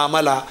iya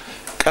mu'amala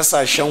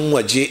kasashen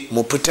waje,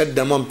 mu fitar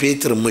da man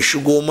fetur, mu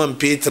shigo man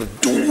fetur,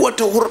 duk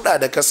wata hurɗa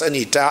da ka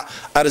sani ta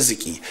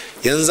arziki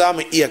yanzu za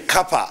mu iya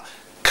kafa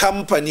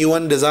kamfani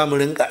wanda za mu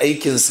rinka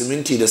aikin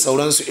siminti da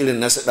sauransu irin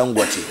nasu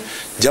Dangote.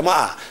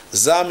 Jama'a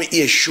za mu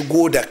iya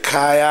shigo da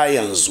kaya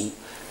yanzu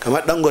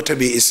kamar Dangote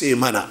bai isa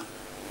mana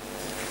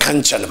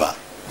kancal ba,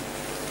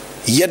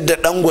 yadda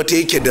Dangote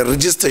yake da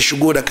rijista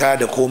shigo da kaya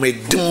da komai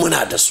duk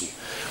muna da su.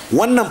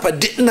 Wannan fa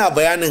duk ina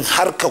bayanin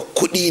harkar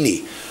kuɗi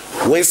ne,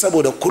 wai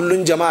saboda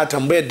kullun jama'a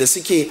tambayar da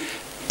suke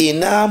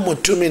ina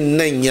mutumin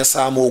nan ya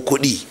samo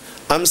kuɗi,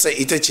 amsa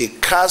ita ce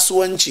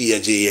kasuwanci ya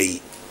je ya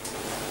yi.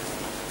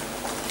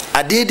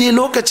 A daidai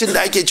lokacin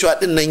da ake cewa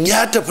ɗin nan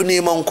ya tafi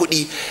neman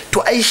kuɗi,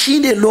 to ai shi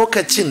ne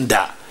lokacin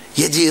da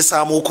ya je ya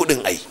samo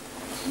kuɗin. Ai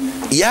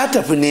ya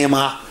tafi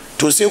nema,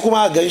 to sai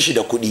kuma a gan shi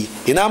da kuɗi,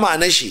 ina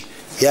ma'anar shi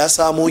ya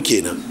samo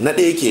kenan. Na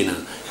ɗaya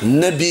kenan.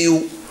 Na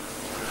biyu,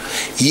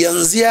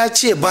 yanzu ya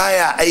ce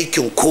baya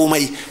aikin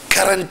komai,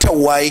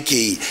 karantarwa yake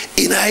yi,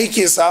 ina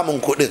yake samun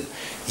kuɗin?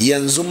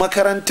 Yanzu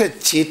makarantar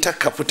ce ta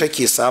kafi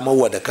take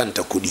samarwa da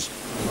kanta kuɗi.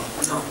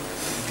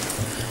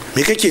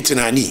 Me kake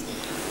tunani?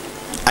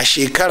 A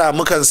shekara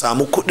mukan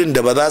samu kuɗin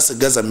da ba za su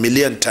gaza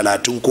miliyan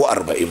 30 ko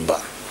 40 ba.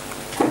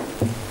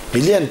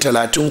 Miliyan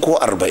 30 ko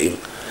 40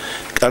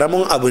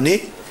 ƙaramin abu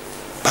ne?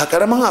 Ba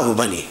ƙaramin abu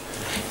ba ne.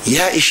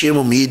 Ya ishe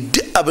mu yi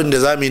duk abin da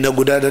za mu yi na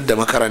gudanar da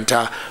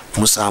makaranta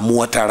mu samu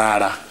wata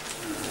rara.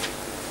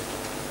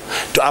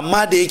 To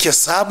amma da yake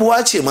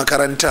sabuwa ce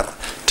makarantar,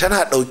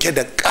 tana ɗauke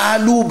da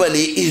ƙalubale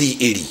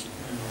iri-iri,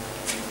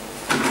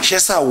 shi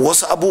yasa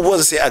wasu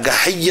abubuwan sai a ga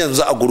har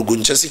yanzu a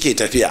gurgunce suke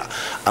tafiya,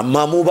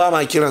 amma mu ba ma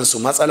kiransu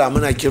matsala,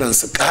 muna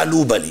kiransu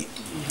ƙalubale.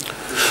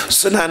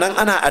 Suna nan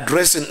ana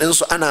addressing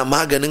ɗinsu, ana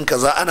maganin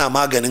kaza, ana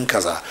maganin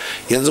kaza.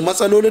 Yanzu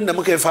matsalolin da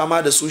muka yi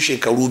fama da su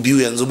shekaru biyu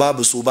yanzu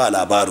babu su, ba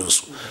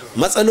labarinsu.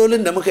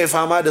 Matsalolin da muka yi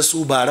fama da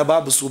su bara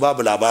babu su,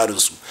 babu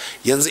labarinsu.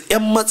 Yanzu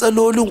 'yan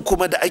matsalolin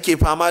kuma da ake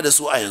fama da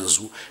su a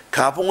yanzu,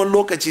 kafin wani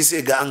lokaci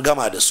sai ga an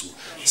gama da su,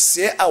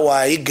 sai a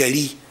wayi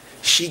gari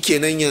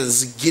shikenan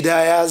yanzu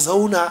gida ya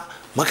zauna,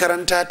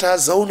 makaranta ta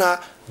zauna,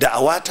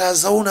 da'awa ta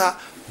zauna,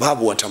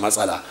 babu wata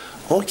matsala.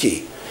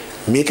 Ok,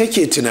 me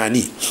kake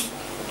tunani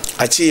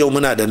a ce yau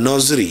muna da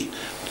nursery,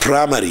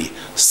 primary,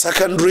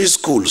 secondary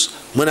schools,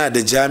 muna da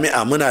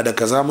jami'a, muna da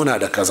kaza, muna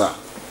da kaza?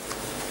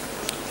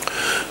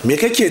 Me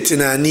kake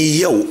tunani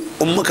yau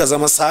in muka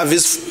zama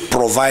service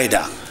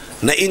provider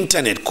na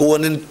internet ko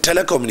wani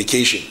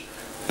telecommunication,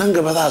 nan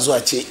gaba za a zo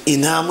a ce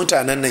ina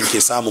mutanen nan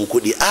ke samun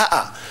kuɗi?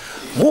 A'a,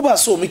 mu ba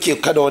so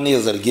muke kada wani ya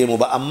zarge mu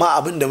ba, amma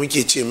abin da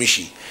muke ce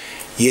mishi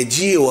ya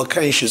jiye wa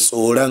kanshi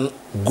tsoron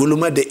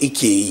gulma da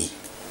ike yi,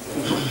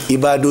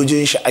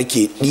 ibadojin shi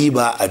ake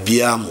ɗiba a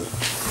biya mu,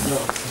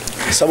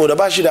 saboda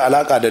ba shi da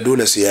alaka da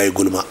dole sai ya yi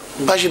gulma,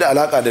 ba shi da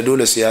alaka da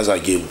dole sai ya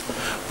zage mu,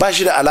 ba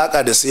shi da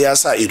alaka da sai ya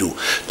sa ido.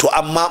 To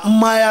amma in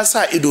ma ya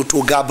sa ido,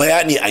 to ga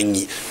bayani an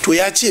yi, to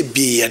ya ce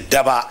bai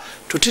yadda ba,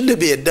 to tunda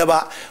bai yadda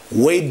ba,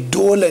 wai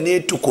dole ne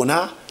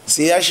tukuna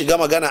sai ya shiga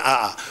magana?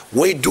 A'a,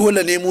 wai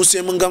dole ne mu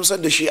sai mun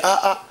gamsar da shi?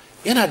 A'a,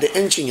 yana da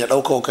 'yancin ya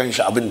ɗauka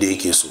kanshi abin da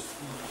yake so.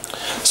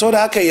 Saboda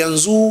haka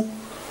yanzu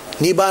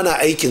ni ba na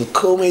aikin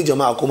komai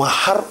jama'a, kuma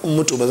har in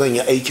mutu ba zan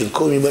yi aikin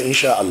komai ba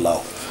insha Allah,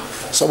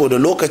 saboda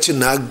lokacin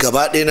na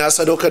gaba ɗaya na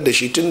sadaukar da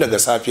shi tun daga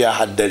safiya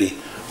har dare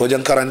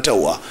wajen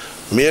karantarwa.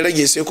 Me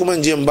rage sai kuma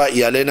in je in ba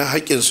iyalai na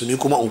haƙƙinsu, ni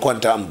kuma in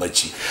kwanta in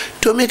bacci.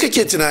 To me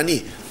kake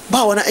tunani?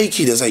 Ba wani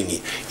aiki da zan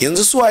yi.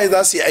 Yanzu suwaye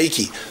za su yi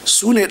aiki?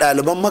 Su ne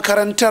ɗaliban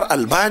makarantar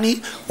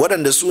Albaniy,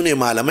 waɗanda su ne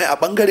malamai a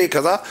ɓangare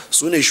kaza,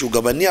 su ne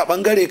shugabanni a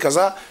ɓangare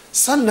kaza.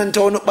 Sannan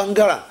ta wani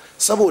ɓangaren,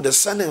 saboda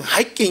sanin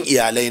haƙƙin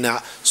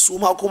iyalaina, su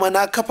ma kuma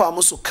na kafa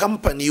musu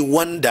kamfani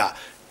wanda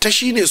ta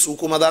shi ne su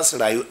kuma za su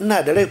rayu,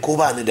 ina da rai ko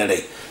ba ni da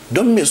rai,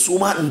 don me su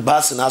ma in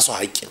ba su nasu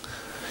haƙƙin.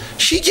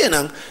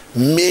 Shikenan,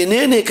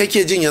 menene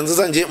kake jin yanzu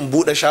zan je in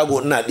buɗe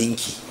shago ina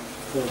ɗinki?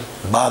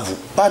 Babu,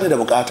 ba ni da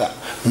bukata.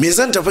 Me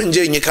zan tafi in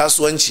je in yi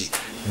kasuwanci?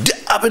 Duk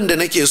abin da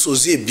nake so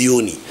zai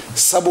biyo ni,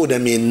 saboda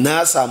me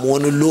na samu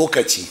wani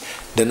lokaci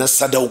da na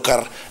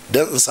sadaukar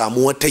don in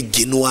samu wata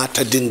ginuwa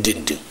ta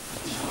dindindin.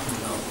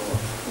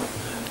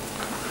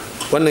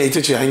 Wannan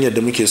ita ce hanyar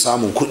da muke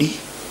samun kuɗi,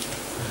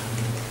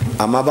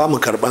 amma ba mu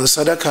karɓan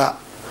sadaka,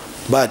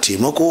 ba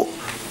taimako,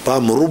 ba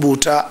mu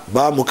rubuta,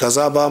 ba mu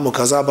kaza, ba mu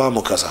kaza, ba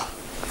mu kaza.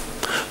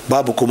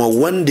 Babu kuma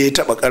wanda ya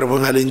taɓa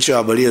ƙarfin halin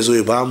cewa bari ya zo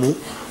ya bamu,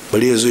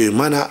 bari ya zo ya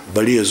mana,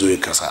 bari ya zo ya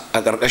kasa.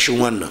 A ƙarƙashin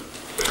wannan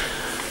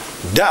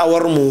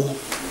da'awar mu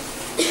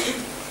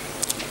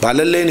ba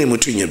lallai ne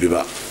mutum ya bi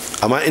ba,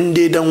 amma in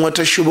dai dan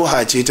wata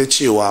shubuha ce ta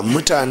cewa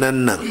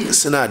mutanen nan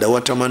suna da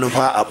wata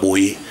manufa a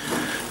ɓoye,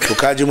 to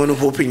kaji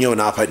manufofin yau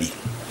na faɗi,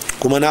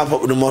 kuma na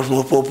faɗi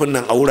manufofin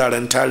nan a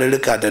wuraren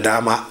tarurruka da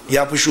dama,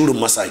 ya fi shurin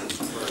masaki.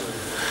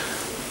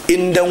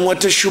 In dan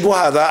wata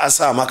shubuha za a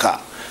sa maka,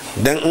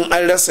 dan in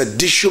an rasa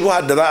duk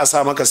shubuhar da za a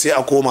sa maka sai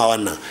a koma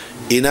wannan,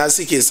 ina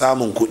suke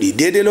samun kuɗi,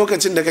 daidai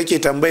lokacin da kake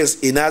tambayar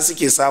ina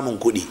suke samun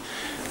kuɗi,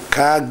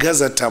 ka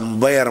gaza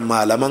tambayar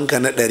malamanka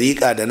na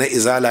ɗariƙa da na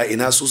izala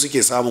ina su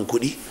suke samun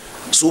kuɗi.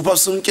 Su fa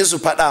sun ƙi su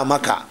faɗa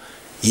maka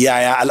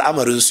yaya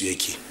al'amarinsu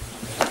yake.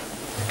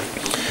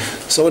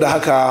 Saboda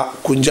haka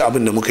kun ji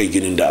abin da muka yi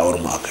ginin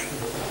da'awar mu akai.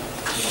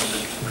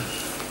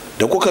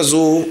 Da kuka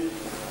zo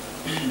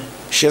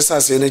shi yasa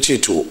sai na ce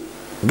to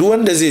duk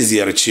wanda zai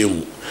ziyarce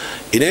mu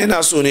idan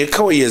yana so ne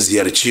kawai ya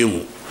ziyarce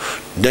mu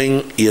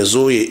don ya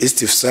zo ya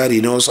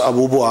istifsari na wasu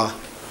abubuwa,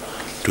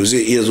 to zai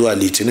iya zuwa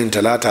litinin,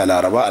 talata,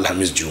 laraba,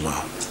 alhamis,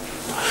 juma'a.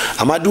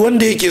 Amma duk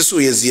wanda yake so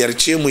ya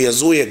ziyarce mu ya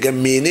zo ya ga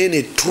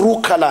menene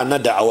turkala na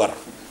da'awar,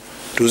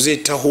 to zai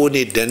taho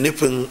ne da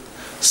nufin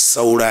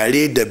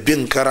saurare da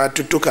bin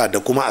karatuttuka da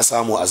kuma a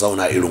samu a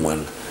zauna irin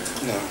wannan.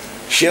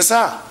 Shi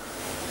yasa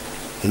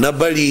na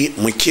bari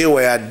mu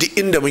kewaya duk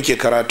inda muke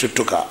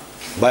karatuttuka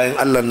bayan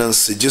Allah nan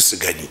su ji su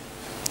gani,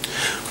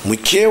 mu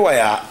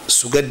kewaya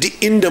su ga duk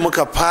inda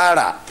muka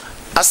fara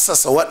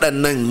assasa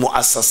waɗannan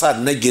mu'assasa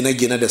na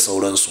gine-gine da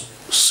sauransu,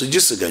 su ji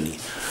su gani,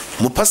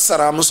 mu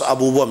fassara musu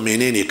abubuwan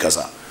menene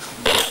kaza.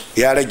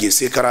 Ya rage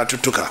sai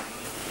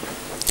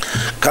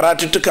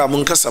karatuttuka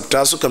mun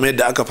kasafta su kamar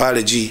yadda aka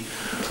fara ji.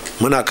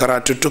 Muna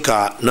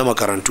karatuttuka na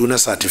makarantu na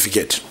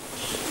certificate,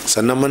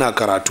 sannan muna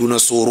karatu na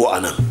tsoro a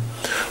nan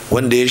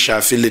wanda ya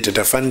shafi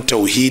littattafan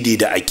tauhidi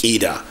da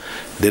aƙida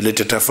da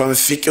littattafan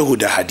fiƙihu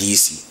da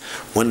hadisi,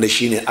 wanda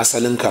shine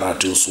asalin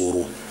karatun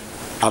tsoro.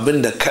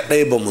 Abinda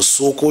kadai ba mu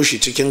soko shi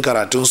cikin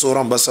karatun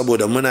tsoron ba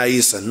saboda muna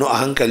yi sannu a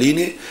hankali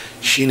ne,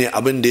 shine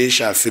abin da ya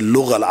shafi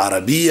lugal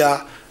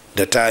arabiya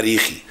da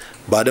tarihi,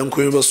 ba don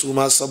kuma ba su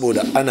ma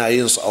saboda ana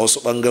yin su a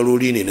wasu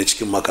bangarori ne na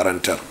cikin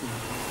makarantar.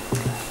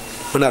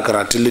 Muna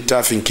karatun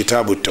littafin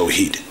kitabu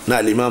tauhid na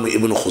al'imamu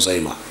ibn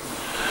khuzaima,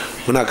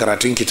 muna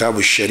karatun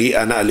kitabu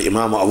shari'a na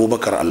al'imamu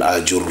abubakar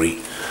al'ajurri,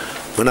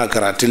 muna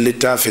karatun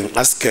littafin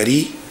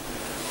askari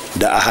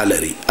da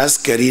ahalari.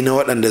 Askari na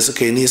waɗanda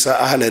suka yi nisa,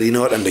 ahalari na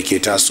waɗanda ke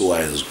tasowa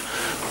yanzu.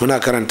 Muna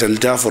karanta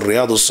littafin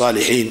riyadu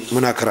salihin,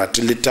 muna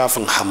karatun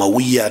littafin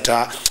hamawiyya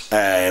ta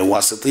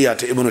wasitiyya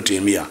ta ibn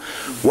taimiyya.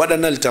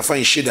 Waɗannan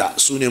littafan 6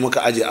 su ne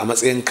muka aje a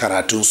matsayin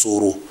karatun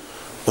tsoro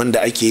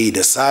wanda ake yi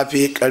da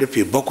safe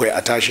karfe 7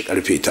 a tashi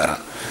karfe 9.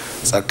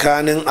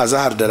 Tsakanin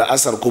azahar da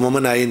la'asar kuma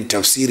muna yin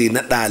tafsiri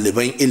na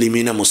ɗaliban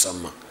ilimi na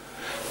musamman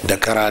da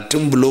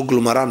karatun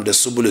bulugul maram da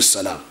subulus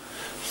salam.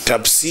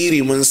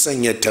 Tafsiri mun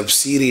sanya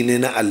tafsiri ne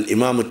na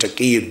al'imamu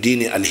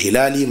taqiyuddin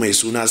al-hilali mai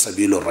suna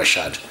sabilur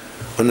rashad.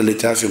 Wannan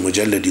littafin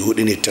mujalladi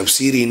 4 ne.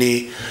 Tafsiri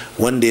ne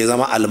wanda ya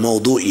zama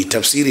al-mawdu'i,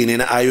 tafsiri ne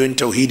na ayoyin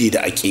tauhidi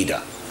da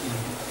aqida.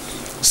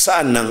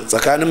 Sa'annan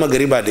tsakanin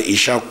magariba da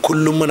isha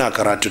kullum muna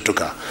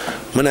karatuttuka,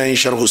 muna yin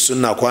sharhu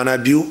sunna kwana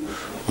 2,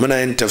 muna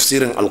yin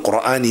tafsirin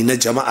alqur'ani na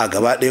jama'a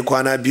gaba ɗaya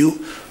kwana 2,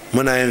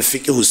 muna yin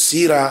fiqhu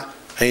sira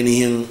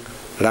ainihin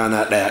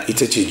rana ɗaya,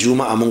 ita ce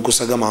juma'a. Mun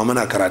kusa gama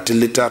muna karatun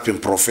littafin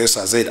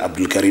Professor Zaid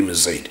Abdulkarim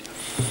Zaid.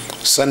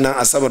 Sannan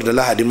asabar da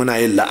lahadi muna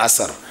yin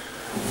la'asar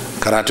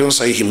karatun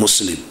sahihi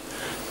muslim,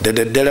 da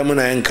daddare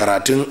muna yin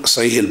karatun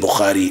sahihi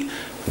bukhari,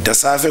 da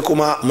safe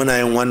kuma muna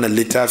yin wannan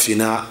littafi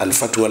na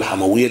alfatuwal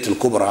hamawiyyatul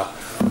kubra.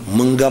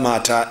 Mun gama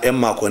ta 'yan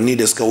makonni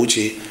da suka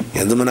wuce,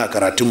 yanzu muna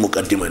karatun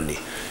muqaddiman ne.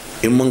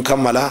 In mun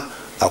kammala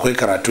akwai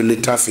karatun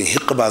littafin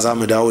hiqba za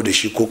mu dawo da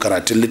shi, ko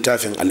karatun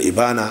littafin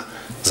al'ibana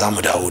za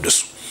mu dawo da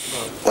su.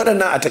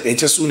 Waɗannan a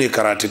takaice su ne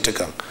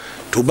karatuttukan.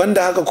 To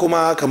banda haka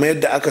kuma kamar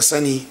yadda aka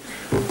sani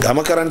ga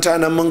makaranta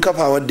nan mun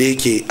kafa wadda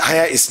yake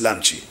haya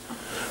islam ce,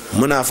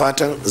 muna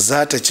fatan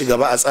za ta ci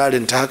gaba a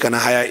tsarin ta haka na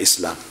haya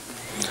islam.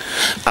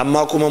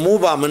 Amma kuma mu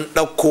ba mun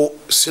ɗauko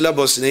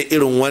syllabus ne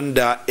irin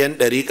wanda 'yan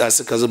ɗariƙa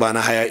suka zuba na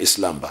haya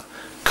islam ba,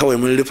 kawai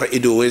mun rufe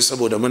ido wai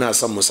saboda muna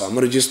son mu samu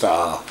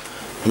rijista.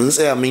 Mun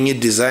tsaya mun yi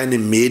designing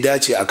me ya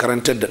dace a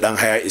karantar da ɗan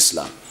haya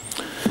islam.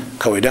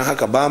 Kawai don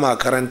haka ba ma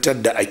karantar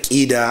da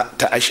aƙida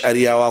ta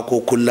ash'ariyawa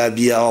ko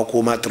kullabiyawa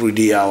ko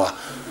maturidiyawa,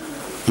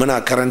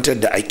 muna karantar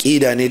da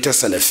aƙida ne ta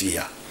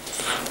salafiya.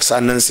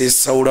 Sannan sai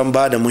sauran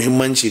ba da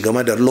muhimmanci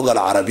game da lugal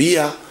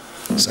arabiya,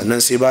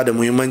 sannan sai ba da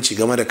muhimmanci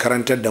game da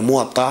karantar da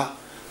muwatta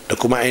da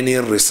kuma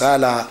ainihin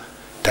risala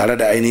tare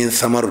da ainihin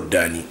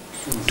samaruddani.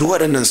 Duk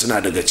waɗannan suna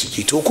daga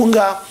ciki. To kun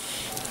ga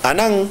a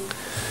nan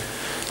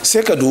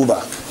sai ka duba,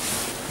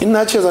 in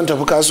na ce zan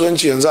tafi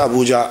kasuwanci yanzu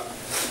Abuja,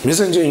 me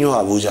zan je yi wa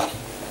Abuja?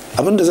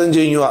 Abin da zan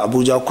je yi wa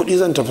Abuja kuɗi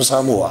zan tafi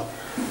samowa,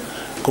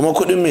 kuma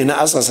kuɗin mai na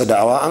asasa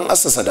da'awa, an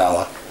asasa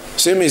da'awa,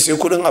 sai mai sai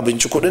kuɗin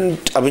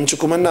abinci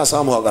kuma na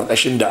samu a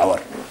ƙarƙashin da'awar.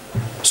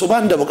 So ba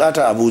da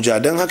bukata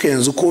Abuja, don haka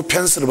yanzu ko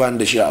fensir ba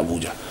da shi a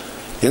Abuja.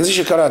 Yanzu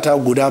shekara ta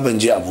guda ban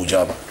je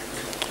Abuja ba,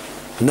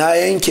 na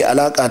yanke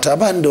alaƙa ta,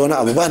 ba da wani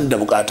abu, ba da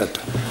bukatar ta.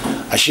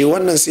 ashe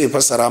wannan sai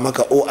fassara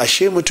maka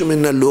ashe mutumin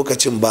nan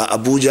lokacin ba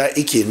Abuja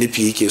yake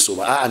nufi yake so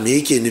ba, a'a me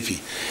yake nufi,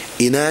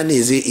 ina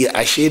ne zai iya,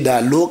 ashe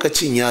da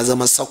lokacin ya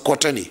zama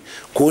Sokoto ne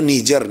ko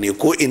Niger ne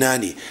ko ina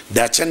ne,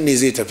 da can ne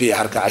zai tafi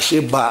harka,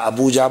 ashe ba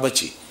Abuja ba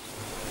ce.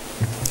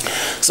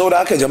 Saboda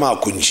haka jama'a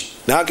kunji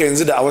na haka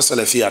yanzu da awar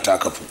salafiya ta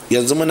kafu,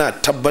 yanzu muna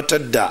tabbatar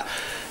da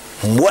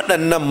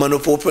waɗannan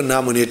manufofin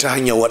namu ne ta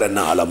hanyar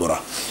waɗannan al'amura,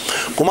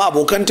 kuma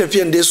abokan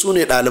tafiyan dai su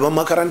ne ɗaliban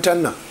makarantar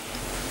nan.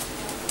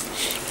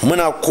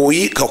 Muna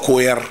koyi ka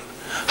koyar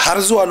har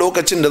zuwa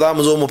lokacin da za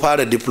mu zo mu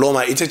fara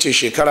diploma, ita ce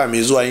shekara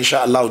mai zuwa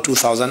insha Allah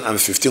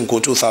 2015 ko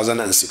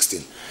 2016.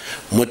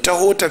 mu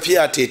taho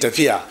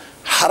tafiya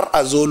har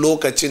a zo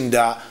lokacin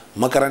da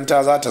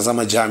makaranta za ta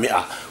zama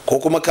jami'a, ko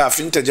kuma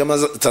kafin ta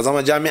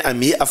zama jami'a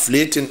mu yi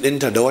affiliating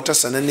ɗinta da wata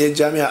sananniyar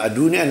jami'a a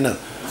duniyan nan.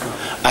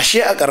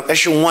 Ashe a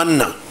ƙarƙashin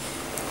wannan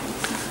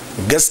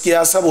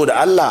gaskiya saboda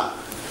Allah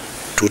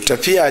to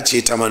tafiya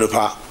ce ta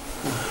manufa,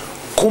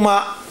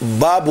 kuma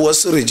babu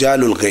wasu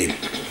rijalul ghaib,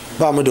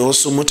 ba mu da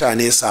wasu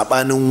mutane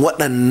sabanin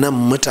waɗannan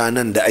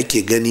mutanen da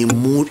ake gani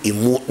mu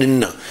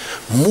dinnan,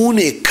 mu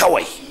ne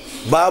kawai,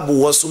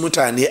 babu wasu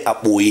mutane a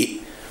ɓoye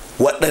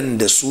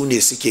waɗanda su ne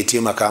suke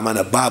taimaka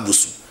mana, babu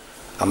su.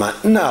 Amma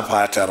ina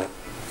fatar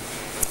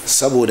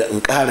saboda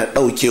in ƙara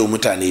ɗaukewa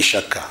mutane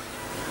shakka,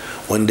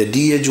 wanda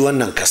di ya ji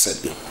wannan kasar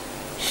ɗin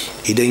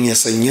idan ya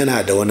san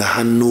yana da wani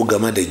hannu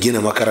game da gina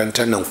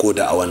makarantar nan ko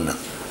da a wannan,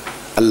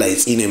 Allah ya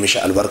tsine mishi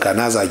albarka,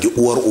 na zagi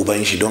uwar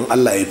uban shi, don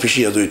Allah ya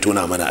fishi ya zo ya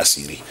tona mana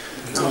asiri.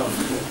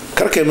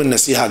 Karkai min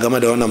nasiha game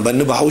da wannan,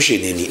 banni bahaushe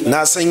ne ni,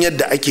 na san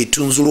yadda ake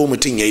tunzuro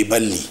mutum ya yi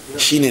balli,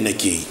 shine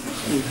nake yi.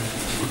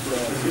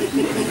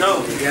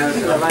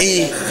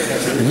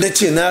 Na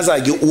ce na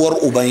zagi uwar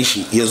uban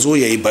shi ya zo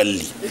ya yi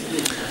balli.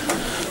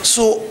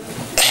 So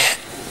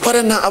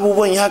waɗannan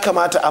abubuwan ya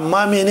kamata,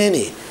 amma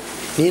menene,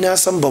 ni na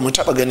san ba mu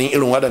taɓa ganin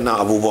irin waɗannan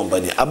abubuwan ba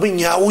ne, abin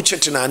ya wuce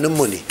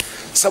tunaninmu ne.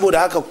 Saboda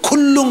haka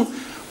kullum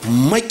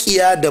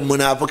makiya da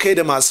munafukai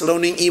da masu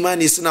raunin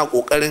imani suna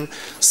kokarin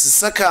su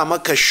saka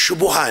maka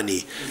shubuha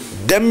ne,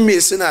 dan me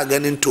suna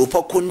ganin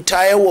tofa kun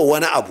tayarwa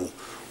wani abu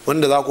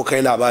wanda za ku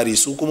kai labari,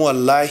 su kuma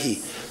wallahi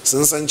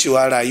sun san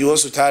cewa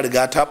rayuwarsu ta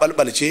riga ta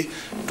balbalce,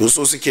 to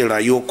so suke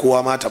rayuwar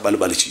kowa ma ta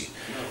balbalce.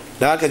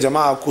 Da haka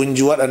jama'a kun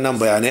ji waɗannan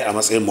bayanai a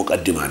matsayin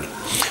muƙaddima ne.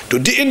 To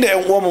duk inda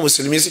 'yan uwanmu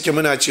musulmi suke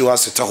muna cewa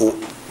su taho,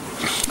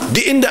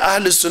 duk inda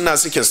ahlus sunna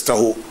suke su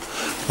taho,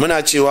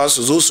 muna cewa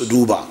su zo su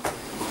duba,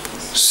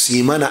 su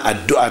yi mana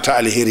addu'a ta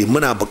alheri,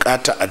 muna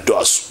bukata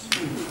addu'a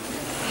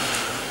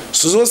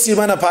su zo su yi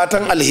mana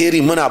fatan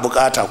alheri, muna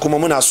bukata kuma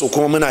muna so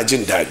kuma muna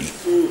jin daɗi.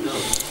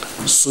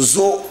 Su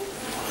zo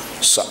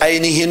su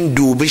ainihin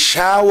dubi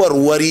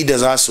shawarwari da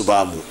za su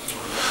bamu,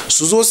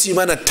 su zo su yi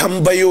mana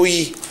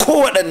tambayoyi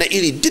kowaɗanne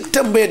iri, duk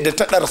tambayar da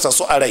ta ɗarsa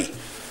su a rai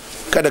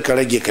kada ka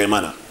rage kai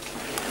mana.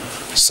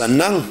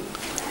 Sannan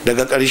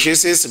daga ƙarshe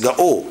sai su ga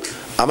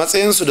a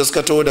matsayinsu da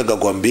suka taho daga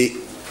Gombe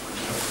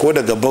ko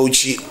daga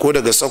Bauchi ko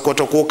daga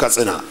Sokoto ko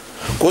Katsina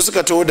ko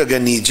suka taho daga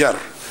Nijar,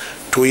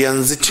 to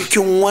yanzu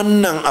cikin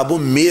wannan abun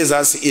me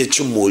za su iya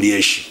cin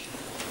moriyar shi.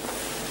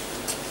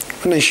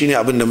 Wannan shine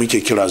abin da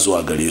muke kira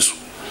zuwa gare su.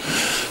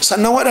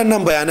 Sannan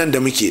waɗannan bayanan da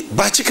muke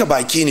ba cika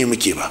baki ne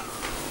muke ba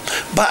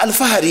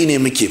alfahari ne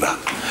muke ba,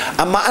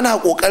 amma ana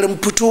ƙoƙarin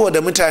fitowa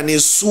da mutane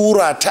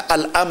sura ta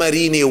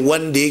al'amari ne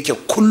wanda yake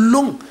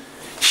kullum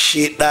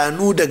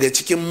shedanu daga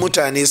cikin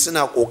mutane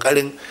suna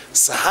ƙoƙarin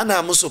su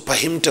hana musu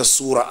fahimtar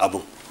sura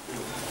abin.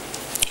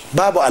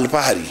 Babu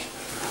alfahari,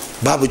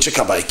 babu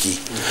cika baki,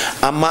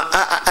 amma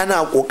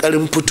ana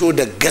ƙoƙarin fito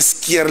da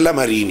gaskiyar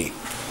lamari ne.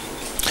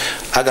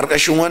 A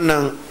ƙarƙashin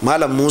wannan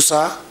Malam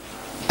Musa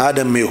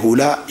Adam mai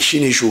hula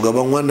shine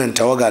shugaban wannan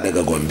tawaga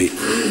daga Gombe.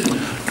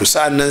 To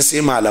sa'an nan sai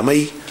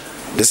malamai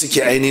da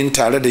suke ainihin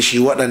tare da shi,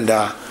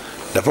 waɗanda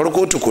da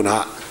farko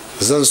tukuna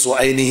zan so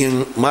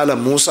ainihin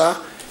Malam Musa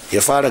ya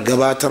fara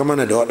gabatar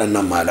mana da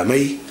waɗannan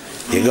malamai,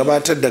 ya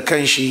gabatar da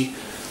kanshi,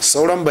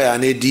 sauran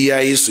bayanai di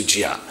yayi su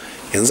jiya.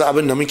 Yanzu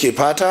abin da muke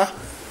fata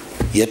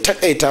ya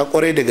takaita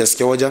kwarai da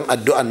gaske wajen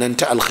addu'an nan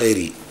ta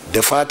alkhairi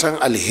da fatan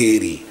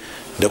alheri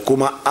da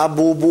kuma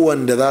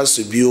abubuwan da za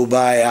su biyo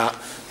baya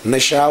na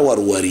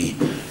shawarwari.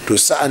 To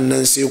sa'an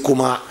nan sai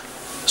kuma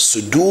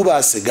su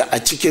duba su ga a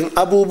cikin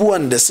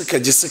abubuwan da suka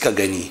ji suka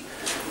gani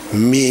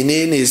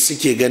menene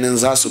suke ganin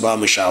za su ba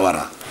mu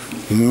shawara,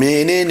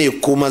 menene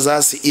kuma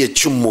za su iya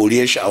cin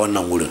moriyar shi a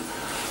wannan wurin.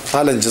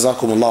 Malam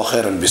jazakumullahu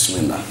khairan,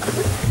 bismillah.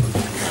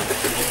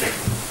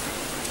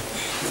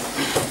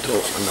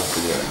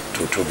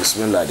 to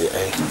bismillah dai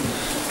ai.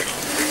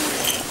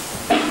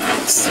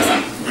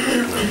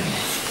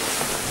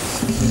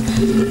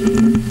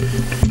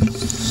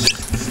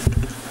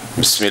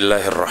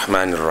 Bismillahir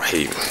Rahmanir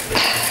Rahim.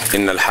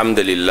 Innal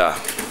hamdalillah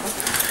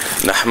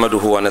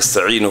nahmaduhu wa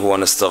nasta'inuhu wa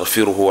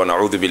nastaghfiruhu wa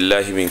na'udhu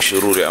billahi min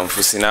shururi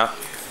anfusina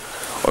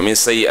wa min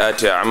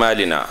sayyiati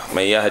a'malina.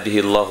 Man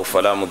yahdihillahu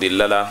fala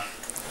mudilla lahu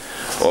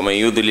wa man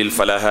yudlil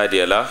fala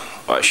hadiya lahu.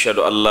 Wa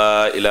ashhadu an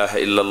la ilaha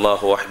illallah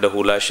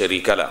wahdahu la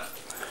sharika lahu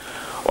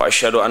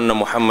وأشهد أن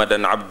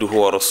محمدا عبده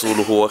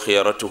ورسوله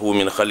وخيرته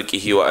من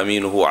خلقه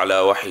وأمينه على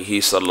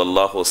وحيه صلى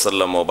الله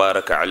وسلم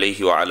وبارك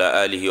عليه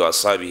وعلى آله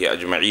وأصحابه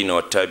أجمعين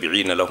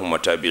والتابعين لهم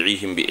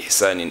وتابعيهم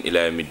بإحسان إلى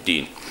يوم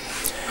الدين.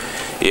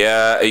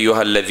 يا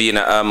أيها الذين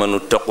آمنوا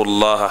اتقوا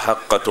الله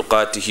حق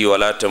تقاته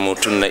ولا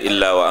تموتن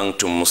إلا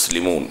وأنتم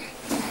مسلمون.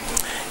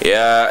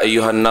 يا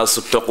أيها الناس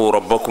اتقوا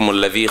ربكم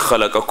الذي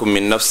خلقكم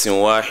من نفس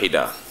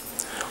واحدة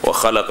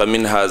وخلق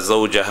منها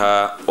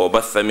زوجها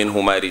وبث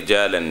منهما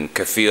رجالا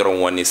كثيرا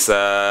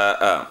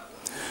ونساء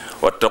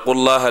واتقوا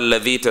الله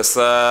الذي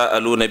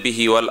تساءلون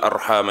به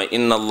والأرحام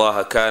إن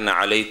الله كان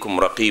عليكم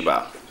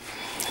رقيبا.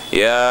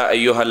 يا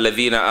أيها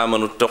الذين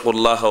آمنوا اتقوا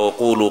الله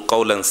وقولوا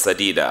قولا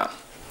سديدا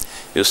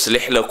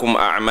يصلح لكم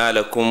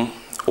أعمالكم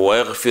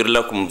ويغفر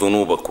لكم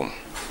ذنوبكم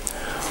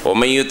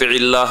ومن يطع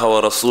الله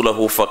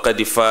ورسوله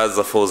فقد فاز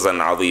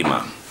فوزا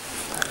عظيما.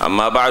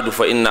 أما بعد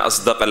فإن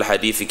أصدق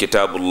الحديث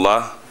كتاب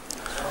الله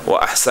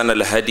وأحسن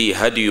الهدي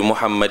هدي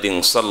محمد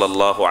صلى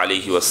الله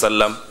عليه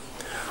وسلم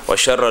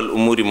وشر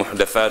الأمور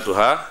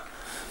محدثاتها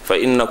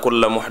فإن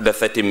كل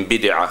محدثة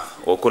بدعة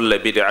وكل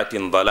بدعة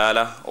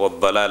ضلالة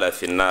والضلالة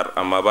في النار.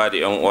 أما بعد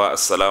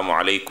السلام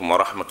عليكم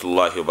ورحمة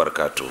الله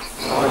وبركاته.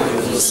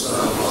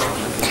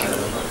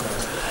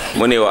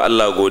 mune wa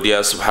Allah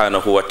godiya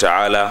subhanahu wa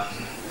ta'ala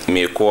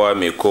mai kowa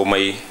mai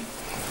komai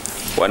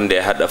wanda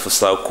ya hada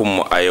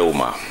fusakunmu a yau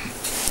ma,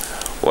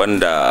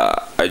 wanda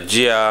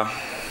ajiya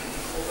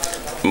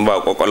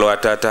ba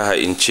kwakwalwata ta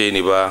ha'ince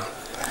ni ba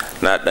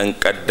na dan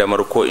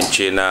kaddamar ko in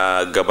ce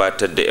na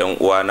gabatar da yan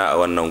uwana a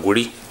wannan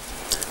guri,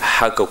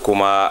 haka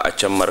kuma a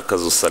can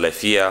markazu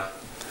salafiya.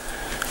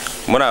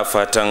 Muna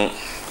fatan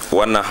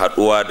wannan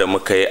haduwa da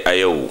muka yi a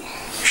yau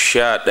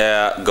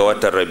 11 ga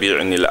watan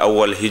Rabi'ul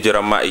Awwal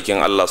hijiran ma'aikin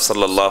Allah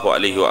sallallahu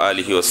alaihi wa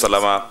alihi wa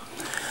sallama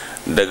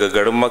daga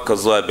garin Makka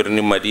zuwa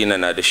birnin Madina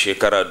na da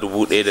shekara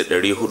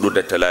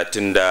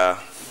 1435.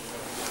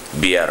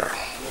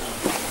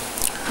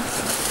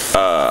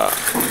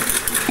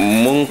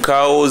 Mun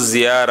kawo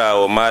ziyara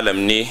wa malam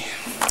ne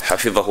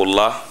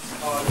hafizahullah.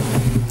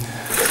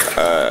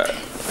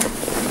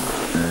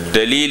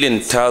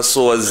 Dalilin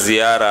tasowar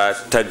ziyara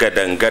ta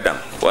gadan-gadan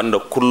wanda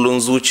kullun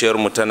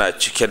zuciyarmu tana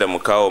cike da mu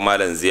kawo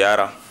malam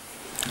ziyara,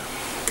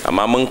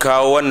 amma mun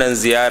kawo wannan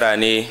ziyara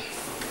ne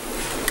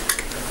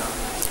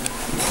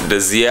da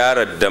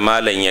ziyarar da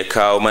malam ya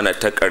kawo mana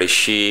ta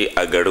ƙarshe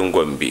a garin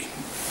Gombe,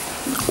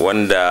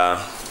 wanda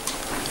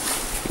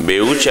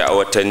bai wuce a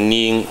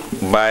watanni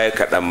baya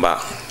kaɗan ba.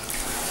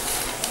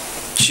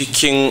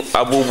 Cikin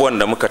abubuwan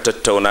da muka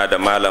tattauna da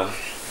malam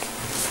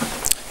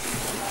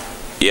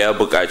ya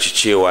buƙaci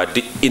cewa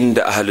duk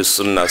inda ahli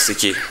sunna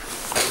suke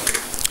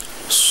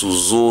su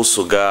zo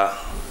su ga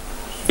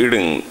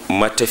irin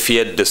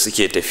matafiyar da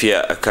suke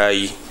tafiya a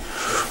kayi,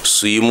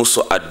 su yi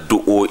musu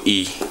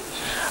addu'o'i,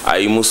 a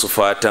yi musu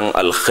fatan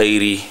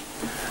alkhairi,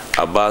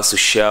 a ba su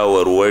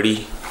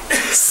shawarwari,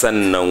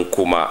 sannan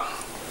kuma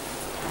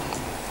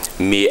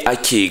me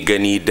ake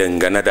gani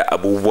dangane da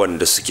abubuwan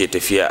da suke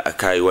tafiya a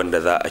kayi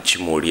wanda za a ci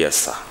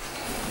moriyarsa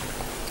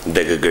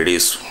daga gare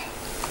su.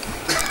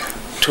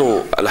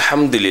 To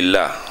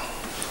alhamdulillah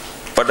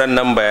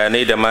waɗannan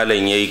bayanai da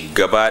malam ya yi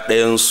gaba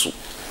ɗayansu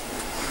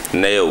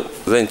na yau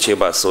zan ce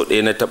ba sau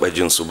ɗaya na taɓa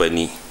jinsu ba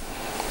ni,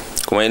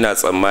 kuma ina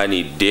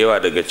tsammani da yawa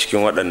daga cikin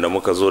waɗanda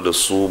muka zo da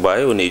su ba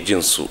yau ne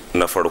jinsu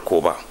na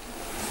farko ba.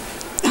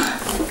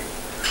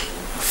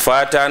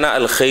 Fata na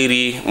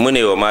alkhairi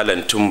mune wa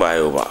malam tun ba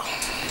yau ba,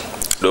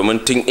 domin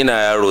tun ina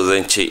yaro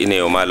zan ce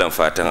ina wa malam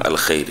fatan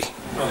alkhairi,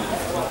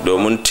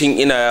 domin tun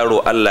ina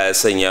yaro Allah ya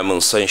sanya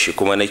min son shi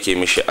kuma nake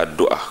mishi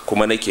addu'a,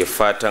 kuma nake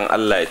fatan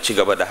Allah ya ci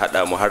gaba da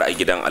haɗa mu har a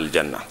gidan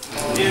aljanna.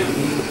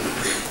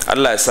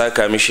 Allah ya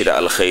saka mishi da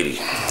alkhairi,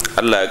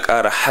 Allah ya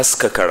ƙara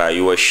haskaka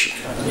rayuwar shi.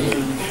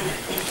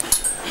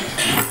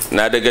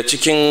 Na daga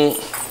cikin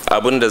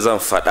abin da zan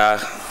faɗa,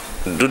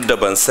 duk da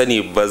ban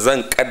sani ba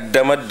zan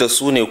ƙaddamar da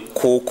su ne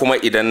ko kuma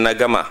idan na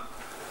gama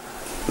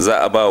za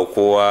a ba wa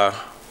kowa.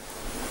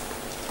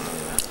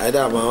 Ai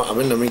dama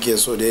abinda muke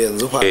so da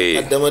yanzu fa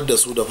kaddamar da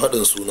su da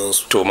faɗin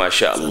sunansu. To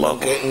masha Allah.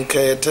 In ka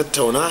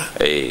tattauna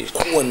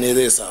kowanne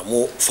zai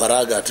samu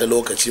faraga ta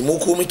lokaci, mu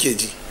ko muke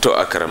ji. To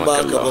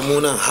akramakallah. Ba gaba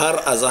mu nan har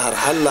azhar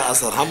har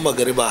la'asar har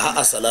magriba har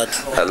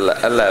asalatu. Allah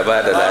ya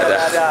bada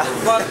lada.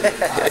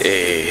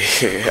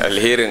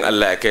 Alherin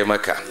Allah ya kai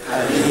maka.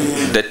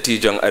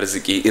 Dattijon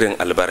arziki irin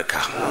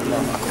albarka.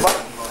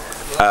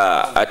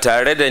 A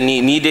tare da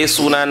ni dai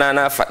sunana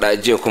na faɗa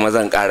jiya kuma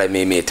zan ƙara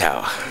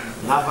maimaitawa.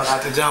 Na faɗa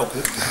ta jiha ku?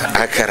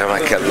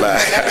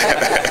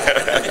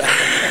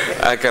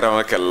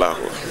 Akaramakallah.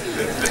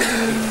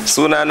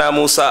 Sunana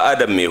Musa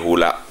Adam mai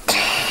hula.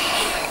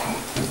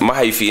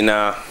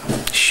 Mahaifina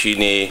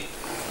shine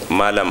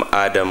Malam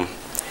Adam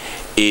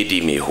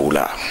Edi mai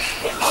hula.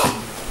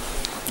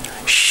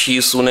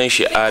 Shi sunan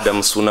shi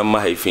Adam, sunan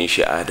mahaifin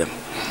shi Adam.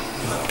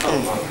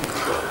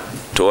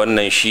 To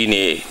wannan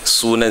shine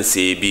sunan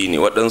sai bi ne,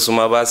 waɗansu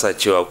ma ba sa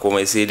cewa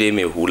komai sai dai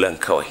mai hulan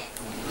kawai.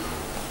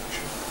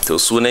 To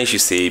sunan shi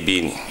sai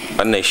bi ne,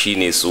 wannan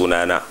shine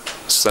sunana.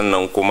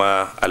 Sannan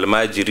kuma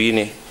almajiri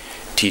ne,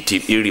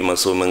 titi iri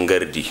masomin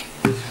gardi.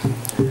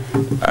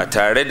 A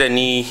tare da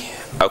ni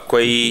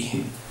akwai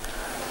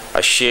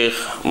a Sheikh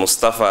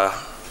Mustapha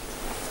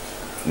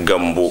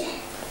Gambo,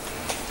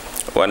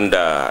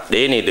 wanda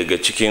ɗaya ne daga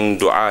cikin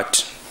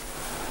du'at,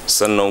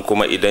 sannan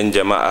kuma idan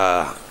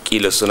jama'a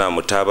kila suna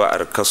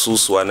mutaba'ar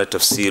kasusuwa na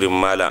tafsirin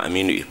Malam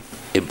Aminu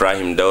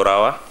Ibrahim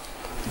Daurawa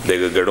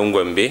daga garin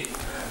Gombe,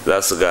 za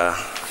su ga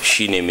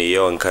shine mai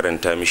yawan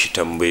karanta mishi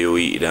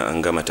tambayoyi idan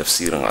an gama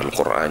tafsirin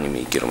alkur'ani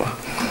mai girma.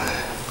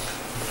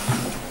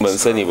 Ban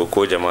sani ba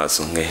ko jama'a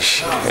sun gan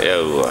shi.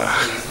 Yawwa,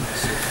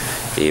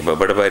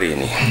 babarbare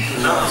ne.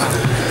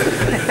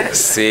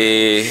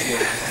 Sai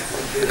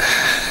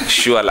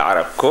shuwal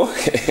arab ko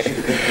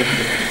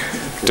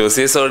to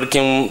sai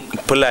sarkin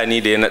fulani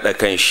da ya naɗa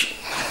kan shi,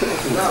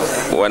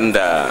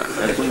 wanda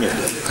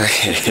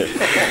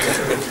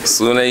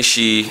sunan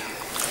shi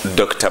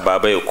Dr.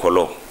 Babayo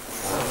Kolo.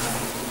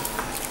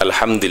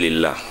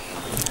 Alhamdulillah,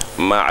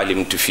 ma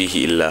alimtu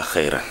fihi illa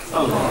khairan.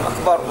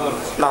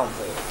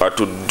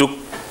 Wato duk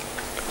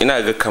ina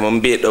ga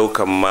kaman bai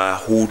ɗaukan ma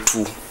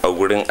hutu a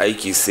gurin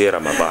aiki sai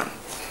Ramadan,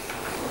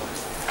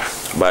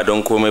 ba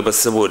don komai ba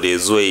saboda ya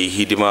zo yi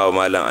hidima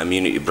wa Malam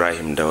Aminu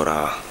Ibrahim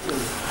Daurawa.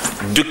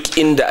 Duk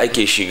inda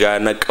ake shiga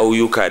na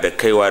ƙauyuka da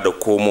kaiwa da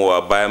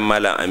komowa bayan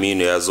Malam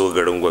Aminu ya zo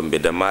garin Gombe,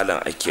 da Malam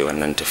ake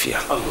wannan tafiya.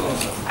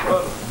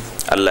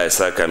 Allah ya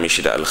saka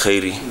mishi da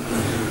alkhairi,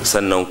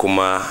 sannan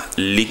kuma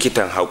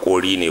likitan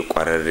haƙori ne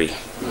ƙwararre.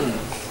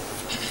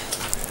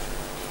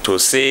 To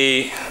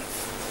sai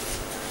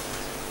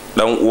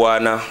ɗan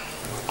uwana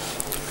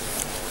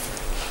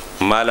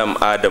Malam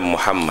Adam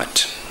Muhammad,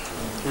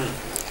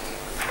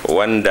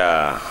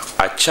 wanda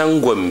a can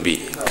Gombe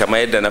kamar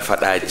yadda na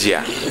faɗa jiya,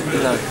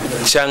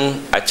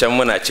 a can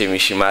muna ce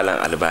mishi Malam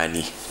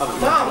Albaniy.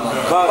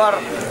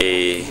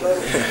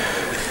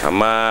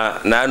 Amma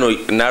na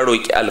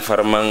roƙi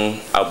alfarman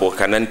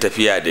abokanan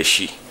tafiya da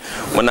shi,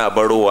 muna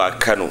barowa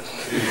Kano,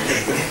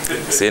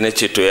 sai na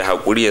ce to ya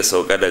haƙuri ya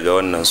sauka daga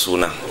wannan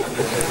suna.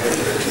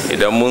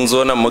 Idan mun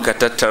zo nan muka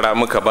tattara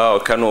muka bawa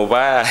Kano,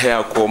 baya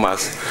ya koma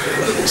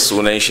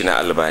sunan shi na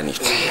Albaniy.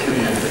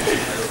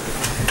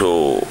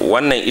 To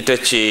wannan ita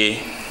ce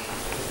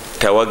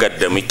tawagar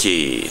da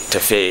muke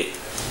tafe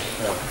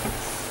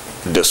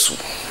da su.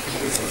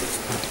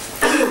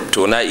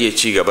 To na iya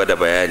ci gaba da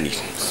bayani.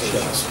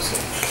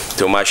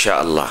 To masha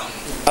Allah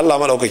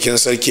maɗaukakin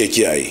sarki ya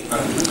kiyaye.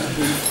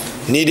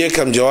 Ni dai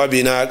kam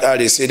jawabi na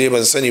ƙare, sai dai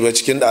ban sani ba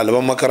cikin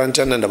ɗaliban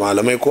makarantar nan da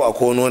malamai ko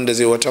akwai wani wanda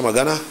zai wata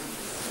magana.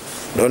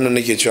 Da wannan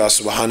nake cewa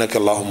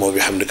subhanakallahumma wa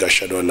bihamdika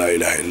ashhadu an la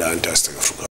ilaha illa anta astaghfiruka